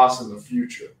of a loss in the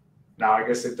future. Now, I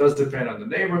guess it does depend on the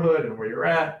neighborhood and where you're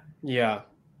at. Yeah.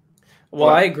 Well,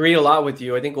 I agree a lot with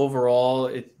you. I think overall,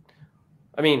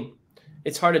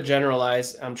 it's hard to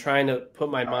generalize. I'm trying to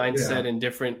put my mindset in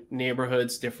different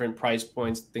neighborhoods, different price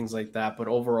points, things like that. But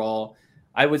overall,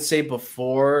 I would say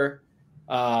before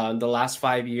the last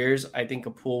 5 years, I think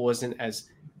a pool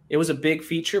it was a big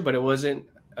feature, but it wasn't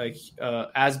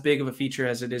as big of a feature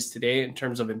as it is today in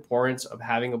terms of importance of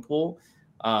having a pool.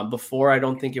 Before, I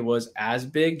don't think it was as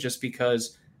big, just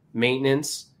because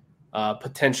maintenance,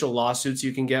 potential lawsuits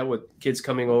you can get with kids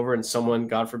coming over and someone,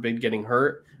 God forbid, getting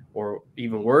hurt or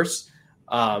even worse.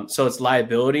 So it's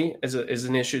liability is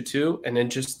an issue too. And then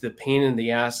just the pain in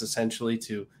the ass, essentially,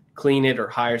 to clean it or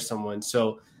hire someone.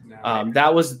 So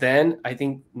that was then. I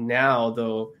think now,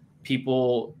 though,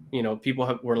 people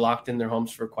were locked in their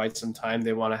homes for quite some time.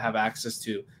 They want to have access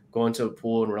to go into a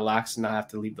pool and relax and not have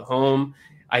to leave the home.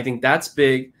 I think that's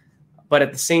big. But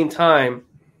at the same time,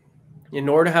 in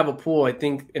order to have a pool, I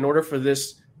think in order for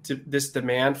this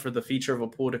demand for the feature of a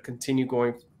pool to continue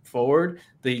going forward,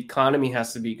 the economy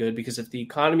has to be good, because if the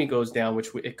economy goes down, which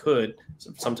it could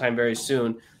sometime very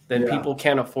soon, then people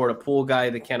can't afford a pool guy.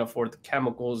 They can't afford the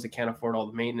chemicals. They can't afford all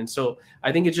the maintenance. So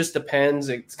I think it just depends.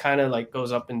 It's kind of like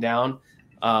goes up and down.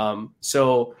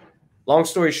 So long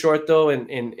story short, though,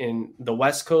 in the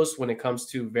West Coast, when it comes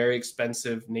to very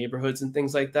expensive neighborhoods and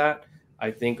things like that,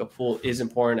 I think a pool is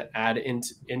important to add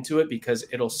into it, because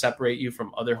it'll separate you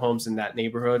from other homes in that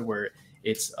neighborhood where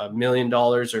it's $1 million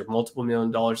or multiple $1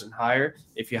 million and higher.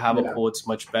 If you have a pool, it's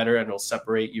much better, and it'll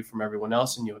separate you from everyone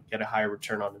else, and you'll get a higher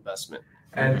return on investment.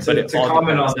 And to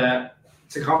comment on that,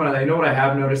 you know what I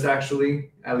have noticed,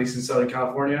 actually, at least in Southern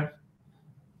California,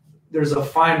 there's a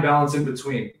fine balance in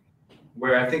between,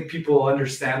 where I think people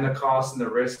understand the cost and the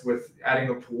risk with adding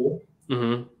a pool,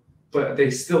 but they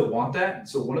still want that.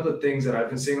 So one of the things that I've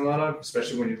been seeing a lot of,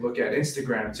 especially when you look at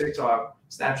Instagram, TikTok,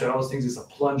 Snapchat, all those things, is a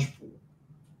plunge pool.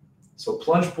 So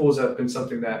plunge pools have been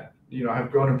something that,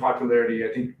 have grown in popularity,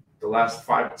 I think, the last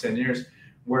 5 to 10 years,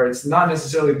 where it's not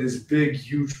necessarily this big,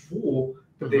 huge pool,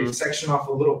 but they section off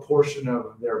a little portion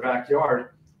of their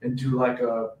backyard and do like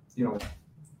a,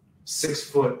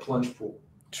 6-foot plunge pool.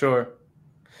 Sure.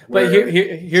 But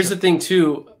here's the thing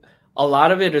too. A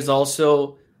lot of it is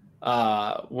also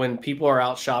when people are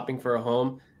out shopping for a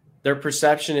home, their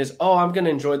perception is, oh, I'm going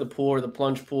to enjoy the pool or the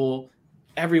plunge pool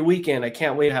every weekend. I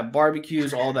can't wait to have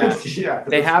barbecues, all that.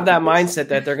 They have that mindset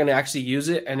that they're going to actually use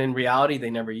it, and in reality, they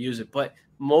never use it. But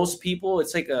most people,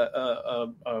 it's like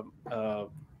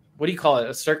what do you call it?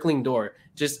 A circling door.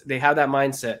 Just they have that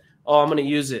mindset. Oh, I'm going to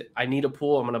use it. I need a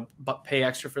pool. I'm going to pay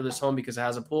extra for this home because it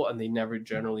has a pool, and they never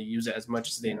generally use it as much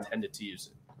as they intended to use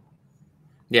it.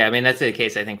 Yeah, I mean, that's the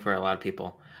case, I think, for a lot of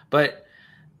people. But,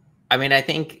 I mean, I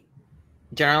think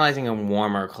generalizing in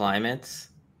warmer climates,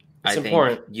 it's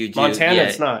important. You do, Montana,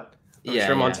 it's not. I'm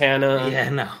sure Montana. Yeah,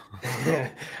 no.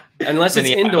 Unless it's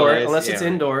indoor. Unless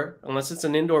it's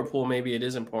an indoor pool, maybe it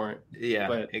is important. Yeah,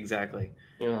 but exactly.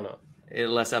 You don't know.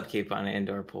 Less upkeep on an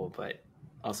indoor pool, but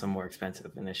also more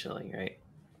expensive initially, right?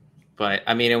 But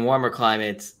I mean, in warmer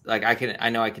climates, like I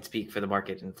know I could speak for the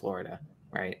market in Florida,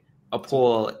 right? A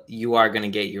pool, you are going to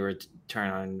get your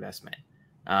return on investment.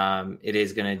 It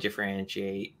is going to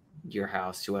differentiate your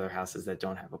house to other houses that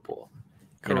don't have a pool.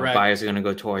 Correct. Buyers are going to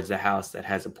go towards the house that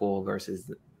has a pool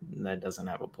versus that doesn't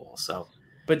have a pool. So,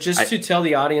 but just to tell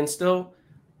the audience, though,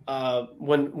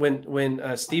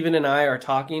 when Steven and I are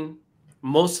talking,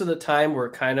 most of the time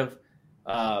we're kind of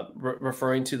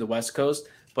referring to the West Coast.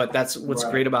 But that's what's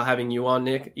great about having you on,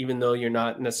 Nick. Even though you're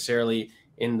not necessarily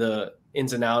in the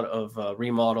ins and out of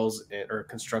remodels or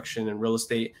construction and real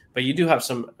estate, but you do have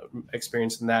some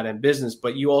experience in that and business.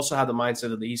 But you also have the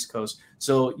mindset of the East Coast,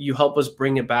 so you help us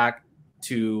bring it back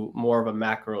to more of a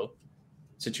macro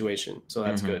situation. So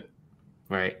that's good.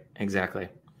 Right. Exactly.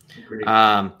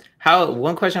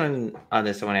 One question on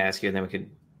this I want to ask you, and then we could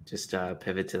just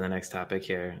pivot to the next topic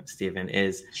here, Steven,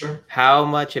 is how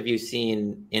much have you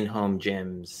seen in-home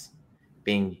gyms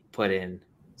being put in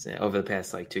over the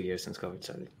past 2 years since COVID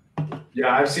started?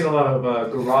 Yeah, I've seen a lot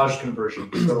of garage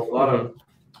conversions. So a lot of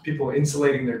people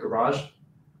insulating their garage,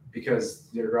 because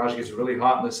their garage gets really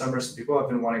hot in the summer. So people have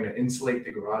been wanting to insulate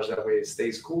the garage. That way it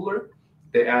stays cooler.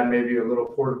 They add maybe a little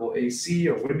portable AC,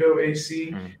 a window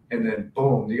AC, and then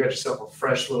boom, you got yourself a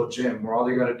fresh little gym where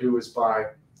all you got to do is buy,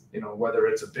 whether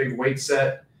it's a big weight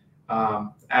set,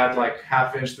 add like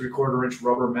 1/2 inch, 3/4 inch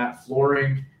rubber mat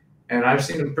flooring. And I've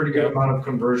seen a pretty good amount of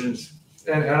conversions.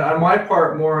 And on my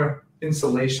part, more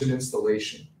installation,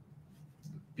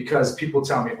 because people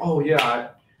tell me, oh yeah,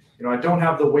 I don't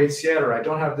have the weights yet, or I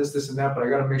don't have this, and that, but I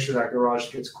got to make sure that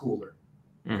garage gets cooler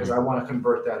because I want to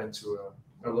convert that into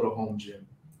a little home gym.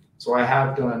 So I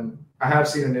have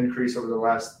seen an increase over the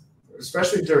last,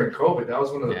 especially during COVID. That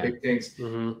was one of the big things.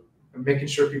 Making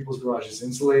sure people's garage is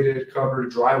insulated,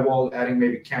 covered, drywall, adding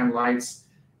maybe can lights,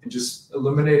 and just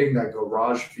eliminating that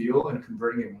garage feel and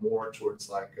converting it more towards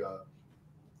like a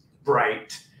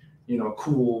bright,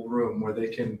 cool room where they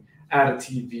can add a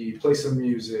TV, play some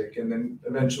music, and then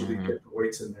eventually get the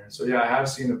weights in there. So yeah, I have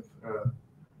seen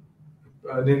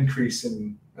an increase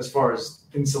in as far as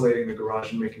insulating the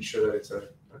garage and making sure that it's a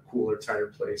cooler, tighter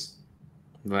place.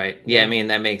 Right. Yeah, I mean,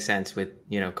 that makes sense with,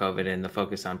 COVID and the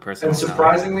focus on personal. And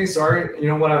surprisingly,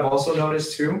 what I've also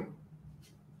noticed too,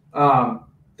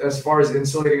 as far as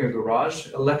insulating a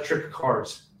garage, electric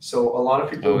cars. So a lot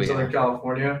of people in Southern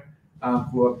California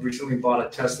who have recently bought a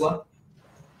Tesla,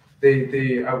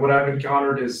 they what I've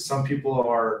encountered is some people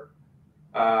are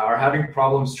having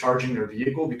problems charging their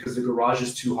vehicle because the garage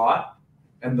is too hot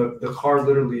and the car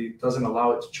literally doesn't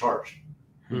allow it to charge.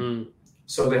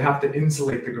 So they have to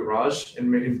insulate the garage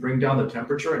and bring down the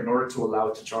temperature in order to allow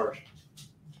it to charge.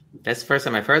 That's the first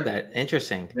time I've heard that.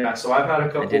 Interesting. Yeah, so I've had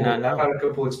a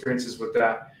couple experiences with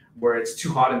that where it's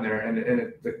too hot in there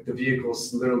and the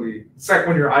vehicle's literally, it's like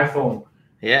when your iPhone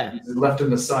is left in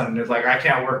the sun and it's like, I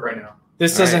can't work right now.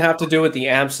 This doesn't have to do with the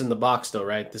amps in the box though,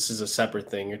 right? This is a separate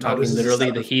thing. You're talking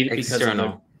literally the heat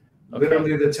external.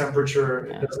 Literally the temperature,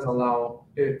 it doesn't allow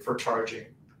it for charging.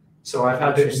 So I've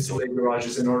had to insulate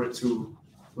garages in order to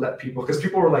let people, because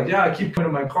people were like, yeah, I keep putting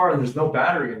in my car and there's no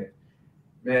battery in it.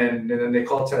 And then they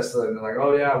call Tesla and they're like,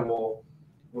 oh yeah, well,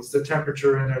 what's the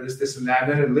temperature in there, this and that.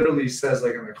 And then it literally says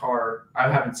like in the car,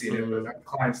 I haven't seen it, but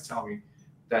clients tell me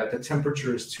that the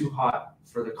temperature is too hot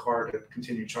for the car to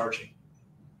continue charging.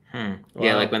 Wow.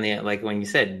 Yeah, like when you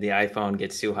said the iPhone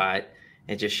gets too hot,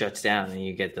 it just shuts down and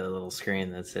you get the little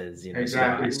screen that says,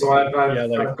 exactly. So I've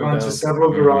gone to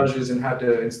several garages and had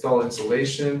to install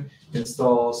insulation,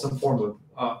 install some form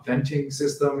of venting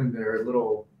system in their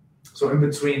so in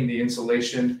between the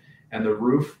insulation and the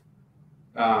roof.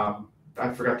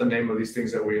 I forgot the name of these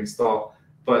things that we install,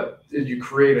 but you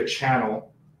create a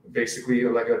channel, basically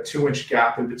like a 2-inch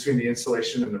gap in between the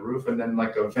insulation and the roof, and then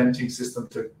like a venting system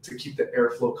to keep the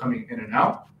airflow coming in and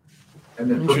out, and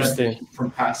then prevent it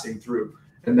from passing through.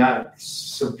 And that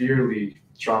severely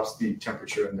drops the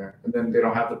temperature in there. And then they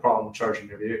don't have the problem charging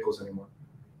their vehicles anymore.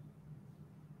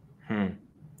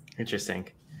 Interesting.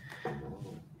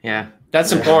 Yeah.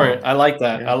 That's important. I like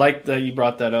that. Yeah. I like that you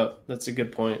brought that up. That's a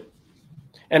good point.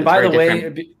 And by the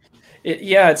way,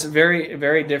 it's a very,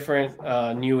 very different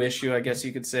new issue, I guess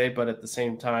you could say. But at the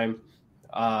same time,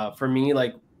 for me,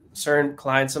 like certain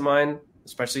clients of mine,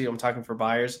 especially I'm talking for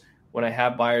buyers, when I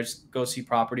have buyers go see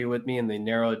property with me and they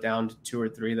narrow it down to 2 or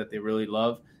 3 that they really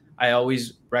love, I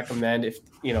always recommend if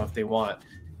they want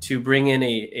to bring in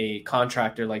a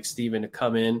contractor like Steven to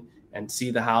come in and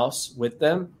see the house with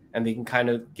them, and they can kind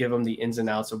of give them the ins and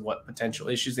outs of what potential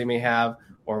issues they may have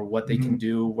or what they can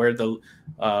do, where the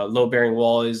load bearing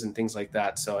wall is and things like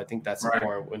that. So I think that's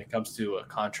important when it comes to a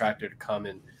contractor to come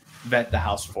and vet the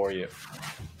house for you.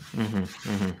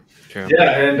 True.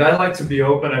 Yeah, and I like to be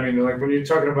open. I mean, like when you're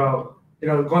talking about,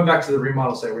 going back to the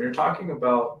remodel site, when you're talking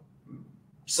about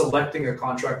selecting a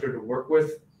contractor to work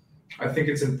with, I think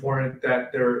it's important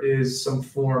that there is some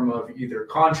form of either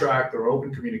contract or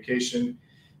open communication,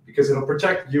 because it'll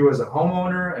protect you as a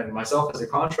homeowner and myself as a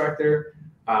contractor.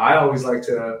 I always like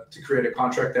to create a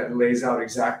contract that lays out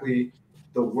exactly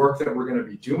the work that we're going to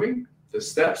be doing, the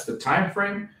steps, the time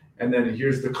frame, and then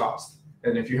here's the cost.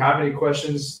 And if you have any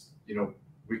questions,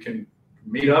 we can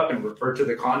meet up and refer to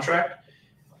the contract.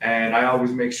 And I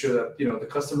always make sure that, the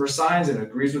customer signs and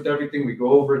agrees with everything. We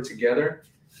go over it together.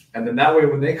 And then that way,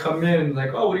 when they come in,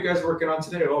 like, oh, what are you guys working on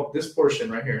today? Oh, this portion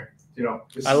right here.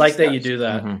 I like that you do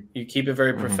that. You keep it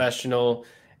very professional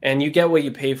and you get what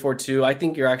you pay for too. I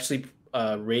think you're actually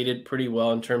rated pretty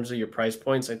well in terms of your price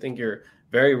points. I think you're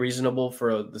very reasonable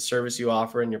for the service you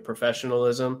offer and your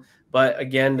professionalism. But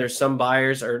again, there's some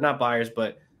buyers, or not buyers,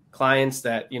 but clients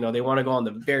that, they want to go on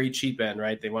the very cheap end,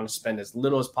 right? They want to spend as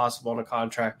little as possible on a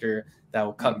contractor that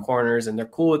will cut corners, and they're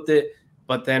cool with it.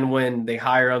 But then when they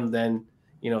hire them, then,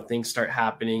 things start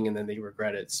happening and then they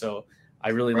regret it. So I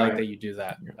really like that you do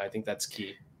that. I think that's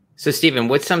key. So Steven,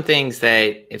 what's some things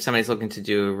that if somebody's looking to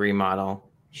do a remodel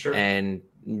and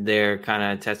they're kind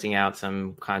of testing out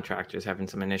some contractors, having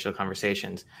some initial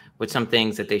conversations, what's some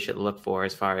things that they should look for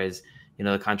as far as,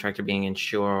 the contractor being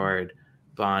insured,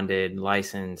 bonded,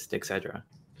 licensed, etc.?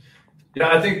 Yeah,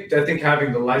 I think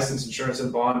having the license, insurance,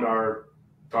 and bond are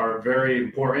very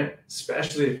important,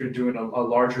 especially if you're doing a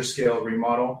larger scale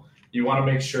remodel. You want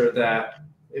to make sure that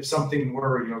if something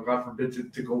were, God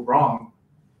forbid, to go wrong,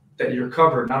 that you're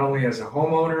covered not only as a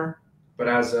homeowner but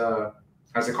as a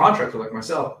contractor like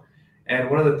myself. And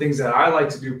one of the things that I like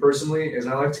to do personally is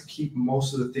I like to keep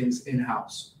most of the things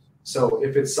in-house. So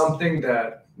if it's something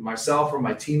that myself or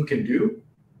my team can do,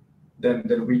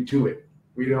 then we do it.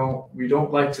 We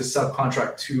don't like to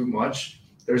subcontract too much.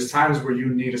 There's times where you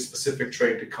need a specific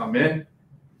trade to come in.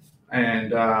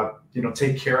 and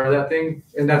take care of that thing.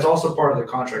 And that's also part of the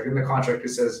contract. In the contract, it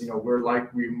says,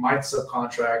 we might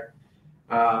subcontract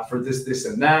for this,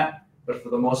 and that, but for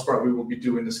the most part, we will be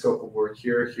doing the scope of work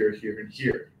here, and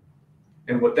here.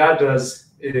 And what that does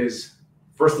is,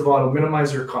 first of all, it'll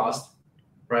minimize your cost,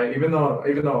 right? Even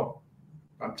though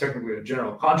I'm technically a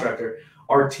general contractor,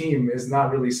 our team is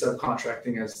not really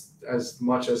subcontracting as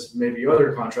much as maybe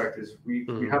other contractors. We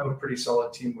have a pretty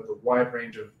solid team with a wide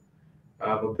range of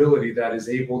ability that is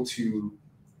able to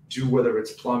do, whether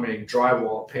it's plumbing,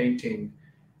 drywall, painting,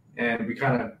 and we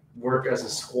kind of work as a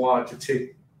squad to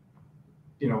take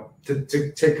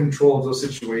control of those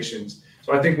situations.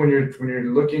 So I think when you're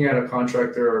looking at a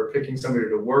contractor or picking somebody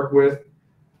to work with,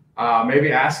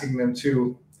 maybe asking them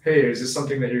to, hey, is this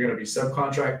something that you're going to be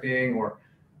subcontracting, or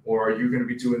are you going to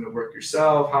be doing the work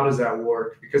yourself? How does that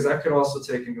work? Because that could also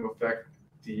take into effect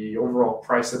the overall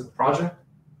price of the project.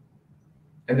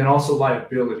 And then also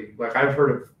liability. Like, I've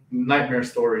heard of nightmare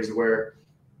stories where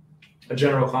a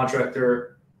general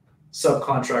contractor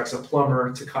subcontracts a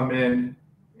plumber to come in,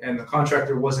 and the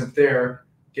contractor wasn't there,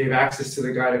 gave access to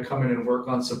the guy to come in and work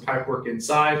on some pipe work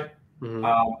inside.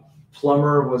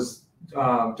 Plumber was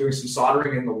doing some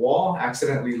soldering in the wall,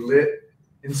 accidentally lit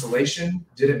insulation,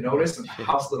 didn't notice, and the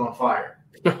house lit on fire.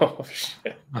 Oh,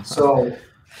 shit. So,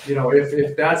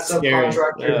 if that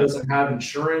subcontractor doesn't have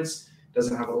insurance,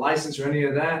 doesn't have a license or any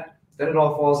of that, then it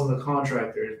all falls on the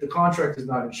contractor. If the contractor is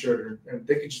not insured, and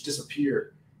they could just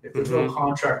disappear. If there's no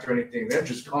contract or anything, they're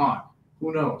just gone.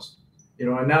 Who knows?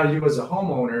 And now you as a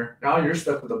homeowner, now you're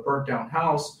stuck with a burnt down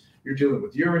house. You're dealing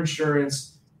with your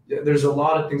insurance. There's a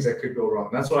lot of things that could go wrong.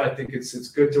 That's why I think it's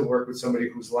good to work with somebody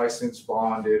who's licensed,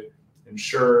 bonded,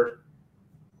 insured,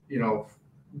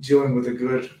 dealing with a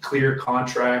good, clear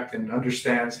contract and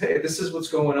understands, hey, this is what's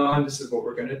going on. This is what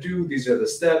we're going to do. These are the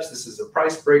steps. This is a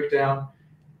price breakdown.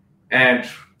 And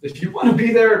if you want to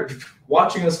be there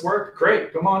watching us work,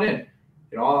 great, come on in.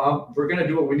 We're going to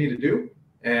do what we need to do.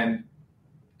 And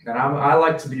I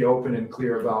like to be open and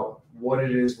clear about what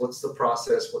it is, what's the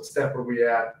process, what step are we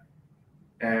at.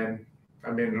 And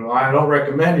I don't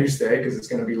recommend you stay because it's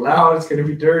going to be loud, it's going to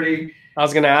be dirty. I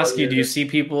was going to ask you, do you see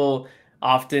people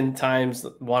oftentimes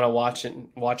want to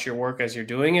watch your work as you're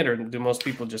doing it, or do most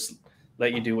people just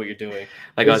let you do what you're doing?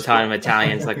 Like autonomous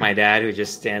Italians, like my dad, who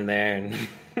just stand there and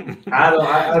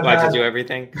watch you do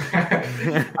everything.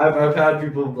 I've had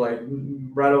people like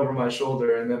right over my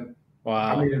shoulder, and then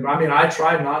wow. I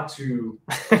try not to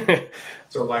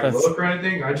look or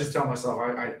anything. I just tell myself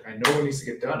I know what needs to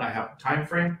get done. I have a time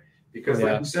frame because,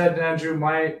 like you said, Andrew,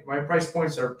 my price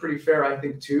points are pretty fair, I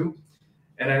think, too,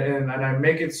 and I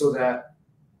make it so that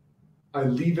I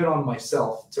leave it on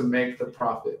myself to make the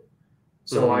profit.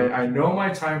 So I know my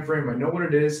time frame, I know what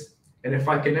it is, and if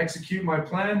I can execute my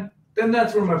plan, then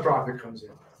that's where my profit comes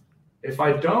in. If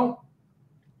I don't,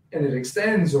 and it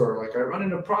extends, or like I run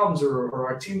into problems, or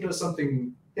our team does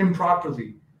something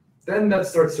improperly, then that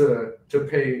starts to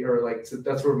pay, or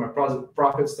that's where my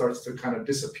profit starts to kind of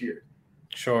disappear.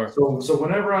 Sure. So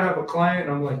whenever I have a client,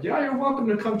 I'm like, yeah, you're welcome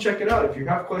to come check it out. If you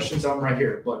have questions, I'm right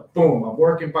here. But boom, I'm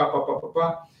working, pop, pop, pop, pop,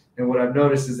 pop. And what I've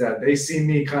noticed is that they see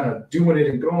me kind of doing it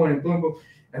and going and boom, boom,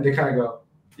 and they kind of go,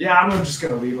 yeah, I'm just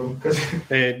going to leave them because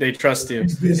they trust you.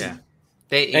 Yeah.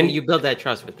 And you build that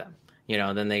trust with them.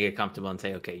 Then they get comfortable and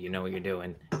say, okay, you know what you're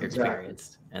doing, you're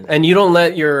experienced. And you don't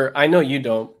let I know you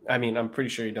don't, I'm pretty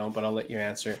sure you don't, but I'll let you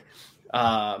answer.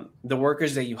 The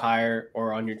workers that you hire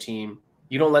or on your team,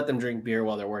 you don't let them drink beer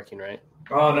while they're working, right?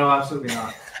 Oh, no, absolutely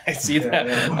not. I see that.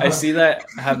 Yeah. I see that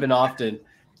happen often.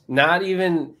 Not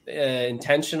even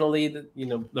intentionally,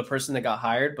 the person that got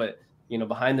hired, but,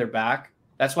 behind their back.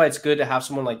 That's why it's good to have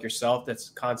someone like yourself that's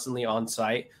constantly on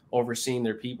site overseeing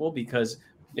their people, because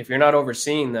if you're not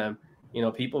overseeing them,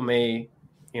 people may,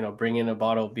 bring in a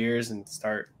bottle of beers and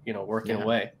start, working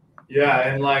away.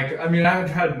 Yeah. And I've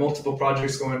had multiple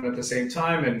projects going at the same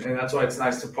time. And that's why it's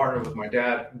nice to partner with my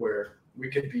dad, where we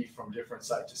could be from different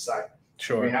site to site.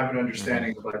 Sure. We have an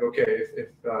understanding of okay, if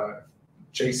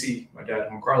JC, my dad,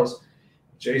 Juan Carlos,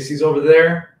 JC's over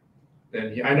there,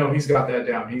 then I know he's got that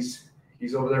down. He's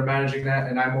over there managing that,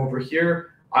 and I'm over here.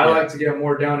 I like to get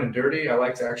more down and dirty. I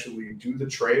like to actually do the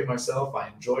trade myself. I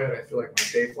enjoy it. I feel like my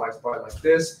day flies by like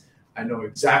this. I know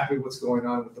exactly what's going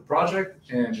on with the project,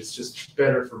 and it's just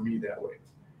better for me that way.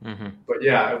 Mm-hmm. But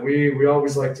yeah, we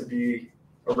always like to be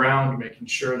around, making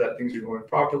sure that things are going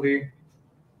properly.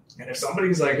 And if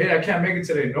somebody's like, hey, I can't make it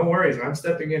today, no worries. I'm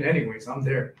stepping in anyways. I'm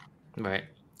there. Right.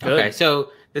 Good. Okay.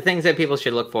 So the things that people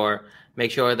should look for,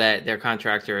 make sure that their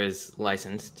contractor is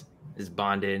licensed, is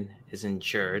bonded, is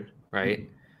insured, right?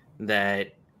 Mm-hmm.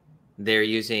 That they're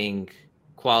using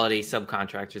quality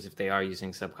subcontractors, if they are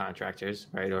using subcontractors,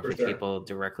 right? Or if For it's sure. people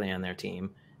directly on their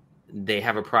team, they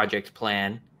have a project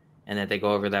plan and that they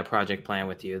go over that project plan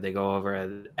with you. They go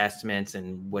over estimates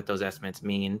and what those estimates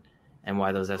mean and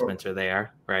why those estimates are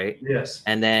there, right? Yes.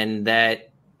 And then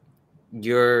that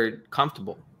you're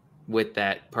comfortable with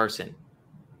that person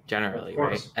generally, Of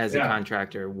course. right? As a Yeah.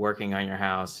 contractor working on your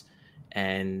house,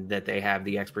 and that they have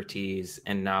the expertise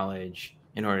and knowledge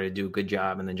in order to do a good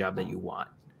job and the job that you want,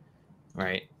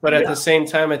 right? But at Yeah. the same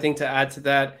time, I think to add to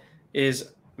that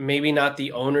is maybe not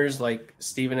the owners like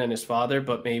Steven and his father,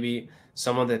 but maybe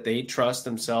someone that they trust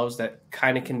themselves that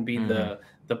kind of can be the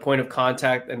point of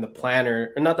contact and the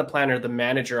planner, or not the planner, the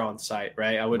manager on site,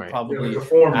 right? I would Right. Yeah, probably like a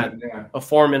foreman. add Yeah. a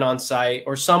foreman on site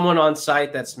or someone on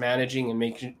site that's managing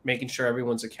and making sure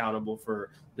everyone's accountable for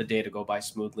the day to go by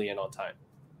smoothly and on time.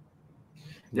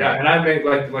 Yeah, and I make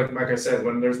like I said,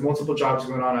 when there's multiple jobs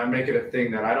going on, I make it a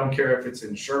thing that I don't care if it's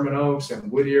in Sherman Oaks and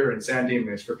Whittier and San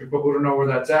Dimas. For people who don't know where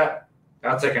that's at,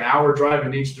 that's like an hour drive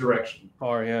in each direction.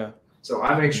 Or yeah. So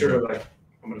I make sure like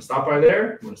I'm gonna stop by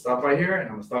there, I'm gonna stop by here, and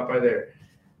I'm gonna stop by there.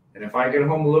 And if I get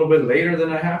home a little bit later than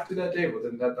I have to that day, well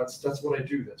then that's what I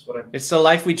do. That's what I. It's the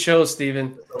life we chose,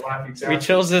 Steven. That's the life exactly. We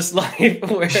chose this life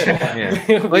where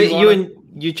Yeah. Well,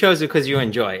 you chose it because you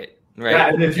enjoy it. Right. Yeah,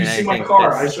 and if you And see I my think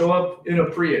car, I that's- show up in a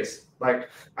Prius. Like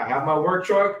I have my work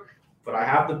truck, but I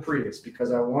have the Prius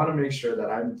because I want to make sure that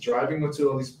I'm driving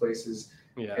to all these places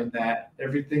yeah. and that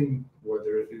everything,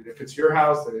 whether if it's your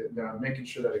house, that I'm making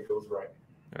sure that it goes right.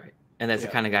 Right. And that's Yeah.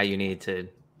 the kind of guy you need to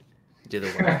do the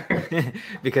work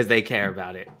because they care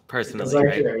about it personally. Because I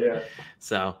Right. care, yeah.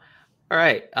 So, all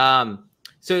right.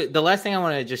 So the last thing I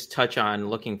want to just touch on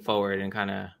looking forward and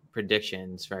kind of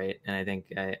predictions, right? And I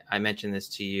think I mentioned this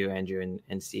to you, Andrew,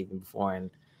 and Stephen before, and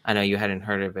I know you hadn't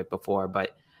heard of it before,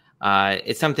 but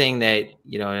it's something that,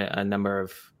 you know, a number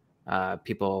of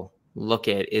people look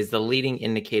at is the leading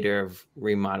indicator of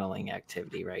remodeling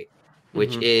activity, right?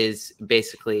 Which is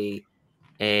basically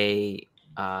a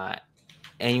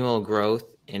annual growth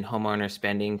in homeowner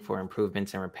spending for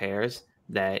improvements and repairs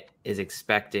that is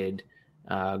expected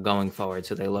going forward.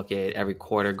 So they look at every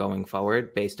quarter going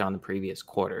forward based on the previous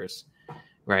quarters,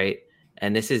 right?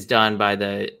 And this is done by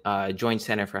the Joint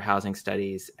Center for Housing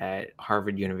Studies at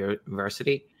Harvard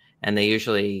University. And they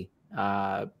usually,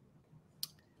 I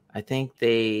think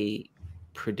they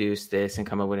produce this and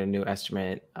come up with a new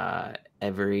estimate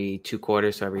every 2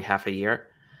 quarters, so every half a year.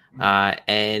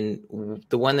 And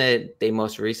the one that they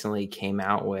most recently came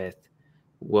out with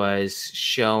was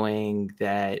showing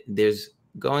that there's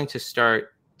going to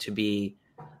start to be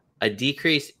a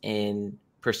decrease in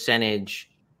percentage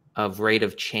of rate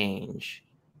of change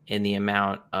in the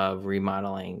amount of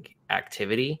remodeling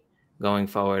activity going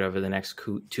forward over the next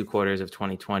 2 quarters of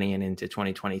 2020 and into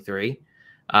 2023.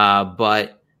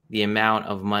 But the amount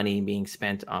of money being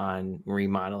spent on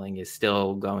remodeling is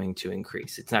still going to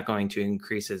increase. It's not going to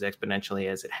increase as exponentially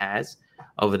as it has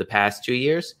over the past 2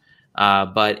 years,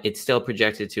 but it's still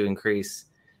projected to increase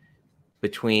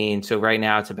so right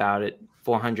now it's about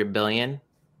 $400 billion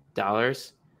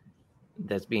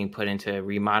that's being put into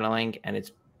remodeling, and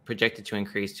it's projected to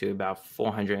increase to about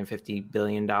 $450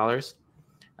 billion.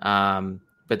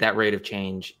 But that rate of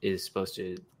change is supposed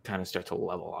to kind of start to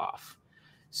level off.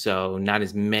 So not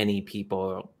as many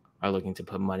people are looking to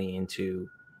put money into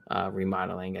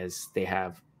remodeling as they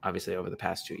have obviously over the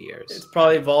past 2 years. It's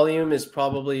probably volume is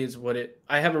what it.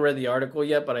 I haven't read the article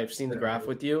yet, but I've seen the graph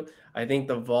with you. I think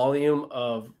the volume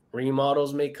of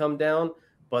remodels may come down,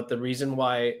 but the reason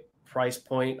why price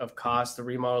point of cost of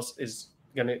remodels is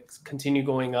going to continue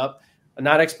going up,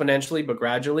 not exponentially, but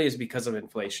gradually, is because of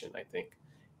inflation, I think.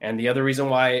 And the other reason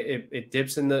why it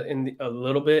dips a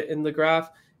little bit in the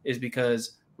graph is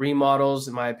because remodels,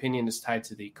 in my opinion, is tied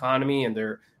to the economy, and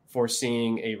they're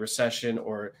foreseeing a recession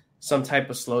or some type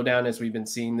of slowdown as we've been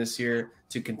seeing this year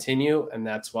to continue. And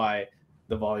that's why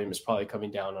the volume is probably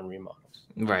coming down on remodels.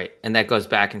 Right. And that goes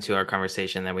back into our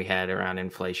conversation that we had around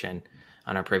inflation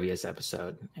on our previous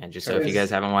episode. And just so if you guys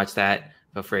haven't watched that,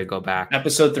 feel free to go back.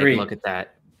 Episode 3. Look at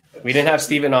that. We didn't have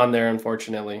Steven on there,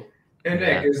 unfortunately. And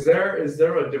Nick, is there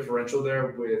a differential there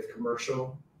with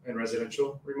commercial and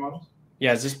residential remodels?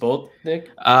 Yeah, is this both, Nick?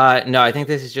 No, I think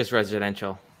this is just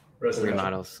residential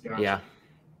remodels. Gotcha. Yeah.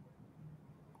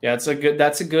 Yeah, that's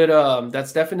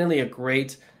that's definitely a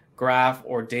great graph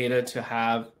or data to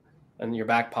have in your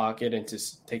back pocket and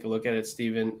to take a look at it,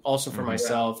 Steven, also for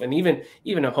myself and even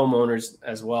homeowners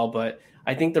as well. But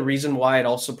I think the reason why it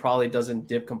also probably doesn't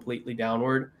dip completely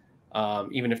downward,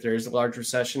 even if there is a large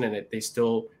recession and they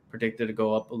still predicted to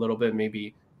go up a little bit,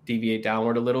 maybe deviate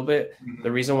downward a little bit.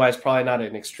 The reason why it's probably not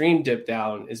an extreme dip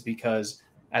down is because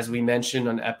as we mentioned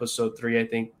on episode 3, I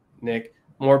think, Nick,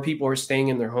 more people are staying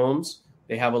in their homes.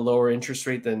 They have a lower interest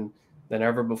rate than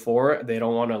ever before. They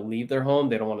don't want to leave their home.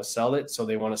 They don't want to sell it. So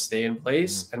they want to stay in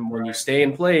place. And when you stay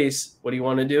in place, what do you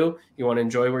want to do? You want to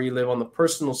enjoy where you live on the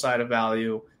personal side of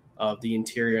value of the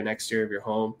interior and exterior of your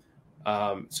home.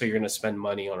 So you're going to spend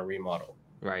money on a remodel.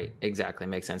 Right. Exactly.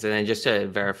 Makes sense. And then just to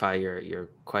verify your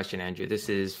question, Andrew, this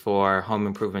is for home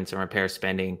improvements and repair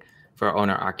spending for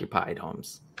owner occupied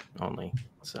homes only.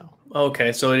 So,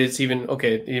 okay. So it's even,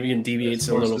 it even deviates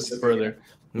a little further.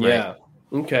 Right. Yeah.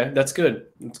 Okay. That's good.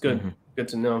 That's good. Mm-hmm. Good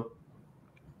to know.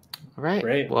 All right.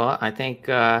 Great. Well, I think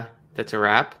that's a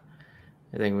wrap.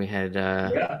 I think we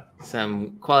had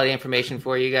some quality information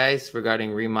for you guys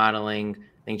regarding remodeling,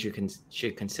 things you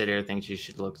should consider, things you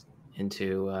should look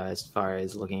into as far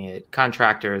as looking at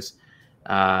contractors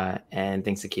and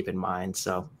things to keep in mind.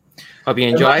 So hope you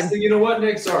enjoyed. You know what,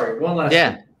 Nick? Sorry. One last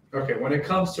thing. Okay. When it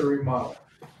comes to remodel,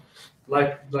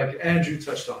 like Andrew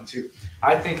touched on too,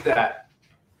 I think that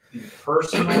the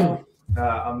personal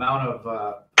amount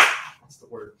of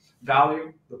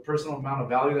value, the personal amount of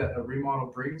value that a remodel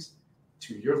brings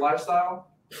to your lifestyle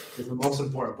is the most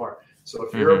important part. So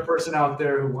if you're a person out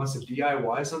there who wants to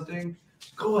DIY something,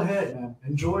 go ahead, man.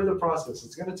 Enjoy the process.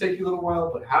 It's going to take you a little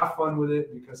while, but have fun with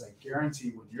it, because I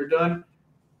guarantee when you're done,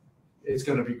 it's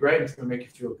going to be great. It's going to make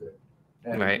you feel good.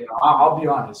 And you know, I'll be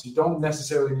honest, you don't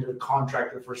necessarily need a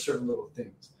contractor for certain little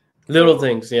things. Little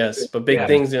things, yes, but big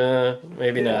things,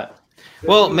 maybe not.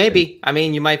 Well, maybe. I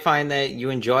mean, you might find that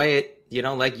you enjoy it, you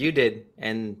know, like you did,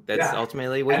 and that's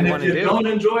ultimately what you want to do. And if you don't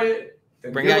enjoy it,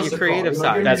 bring out your creative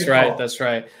side. That's right. That's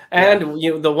right. And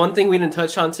the one thing we didn't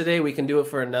touch on today, we can do it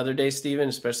for another day, Steven,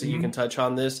 especially you can touch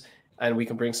on this, and we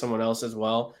can bring someone else as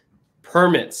well.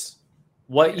 Permits.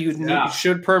 What you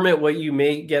should permit, what you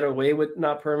may get away with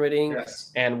not permitting,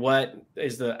 and what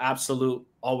is the absolute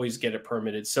always get it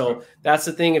permitted. So that's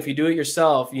the thing. If you do it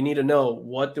yourself, you need to know,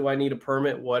 what do I need to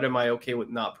permit? What am I okay with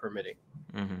not permitting?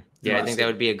 Mm-hmm. Yeah, I think that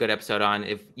would be a good episode on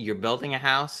if you're building a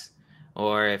house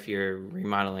or if you're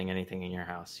remodeling anything in your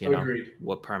house, you know,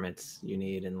 what permits you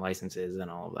need and licenses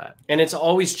and all of that. And it's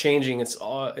always changing. It's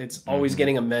always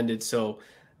getting amended. So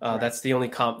that's the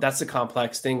only that's the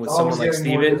complex thing with someone like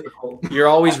Steven. You're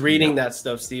always reading that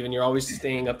stuff, Steven. You're always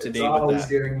staying up to date with that. It's always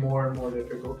getting more and more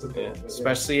difficult to do.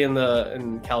 Especially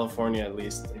in California, at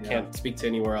least. I can't speak to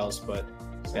anywhere else, but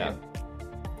yeah.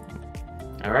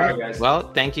 All right, guys.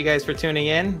 Well, thank you guys for tuning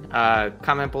in.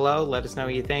 Comment below. Let us know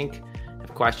what you think.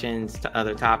 Have questions to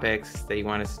other topics that you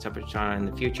want us to touch on in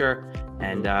the future.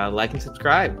 And like and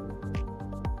subscribe.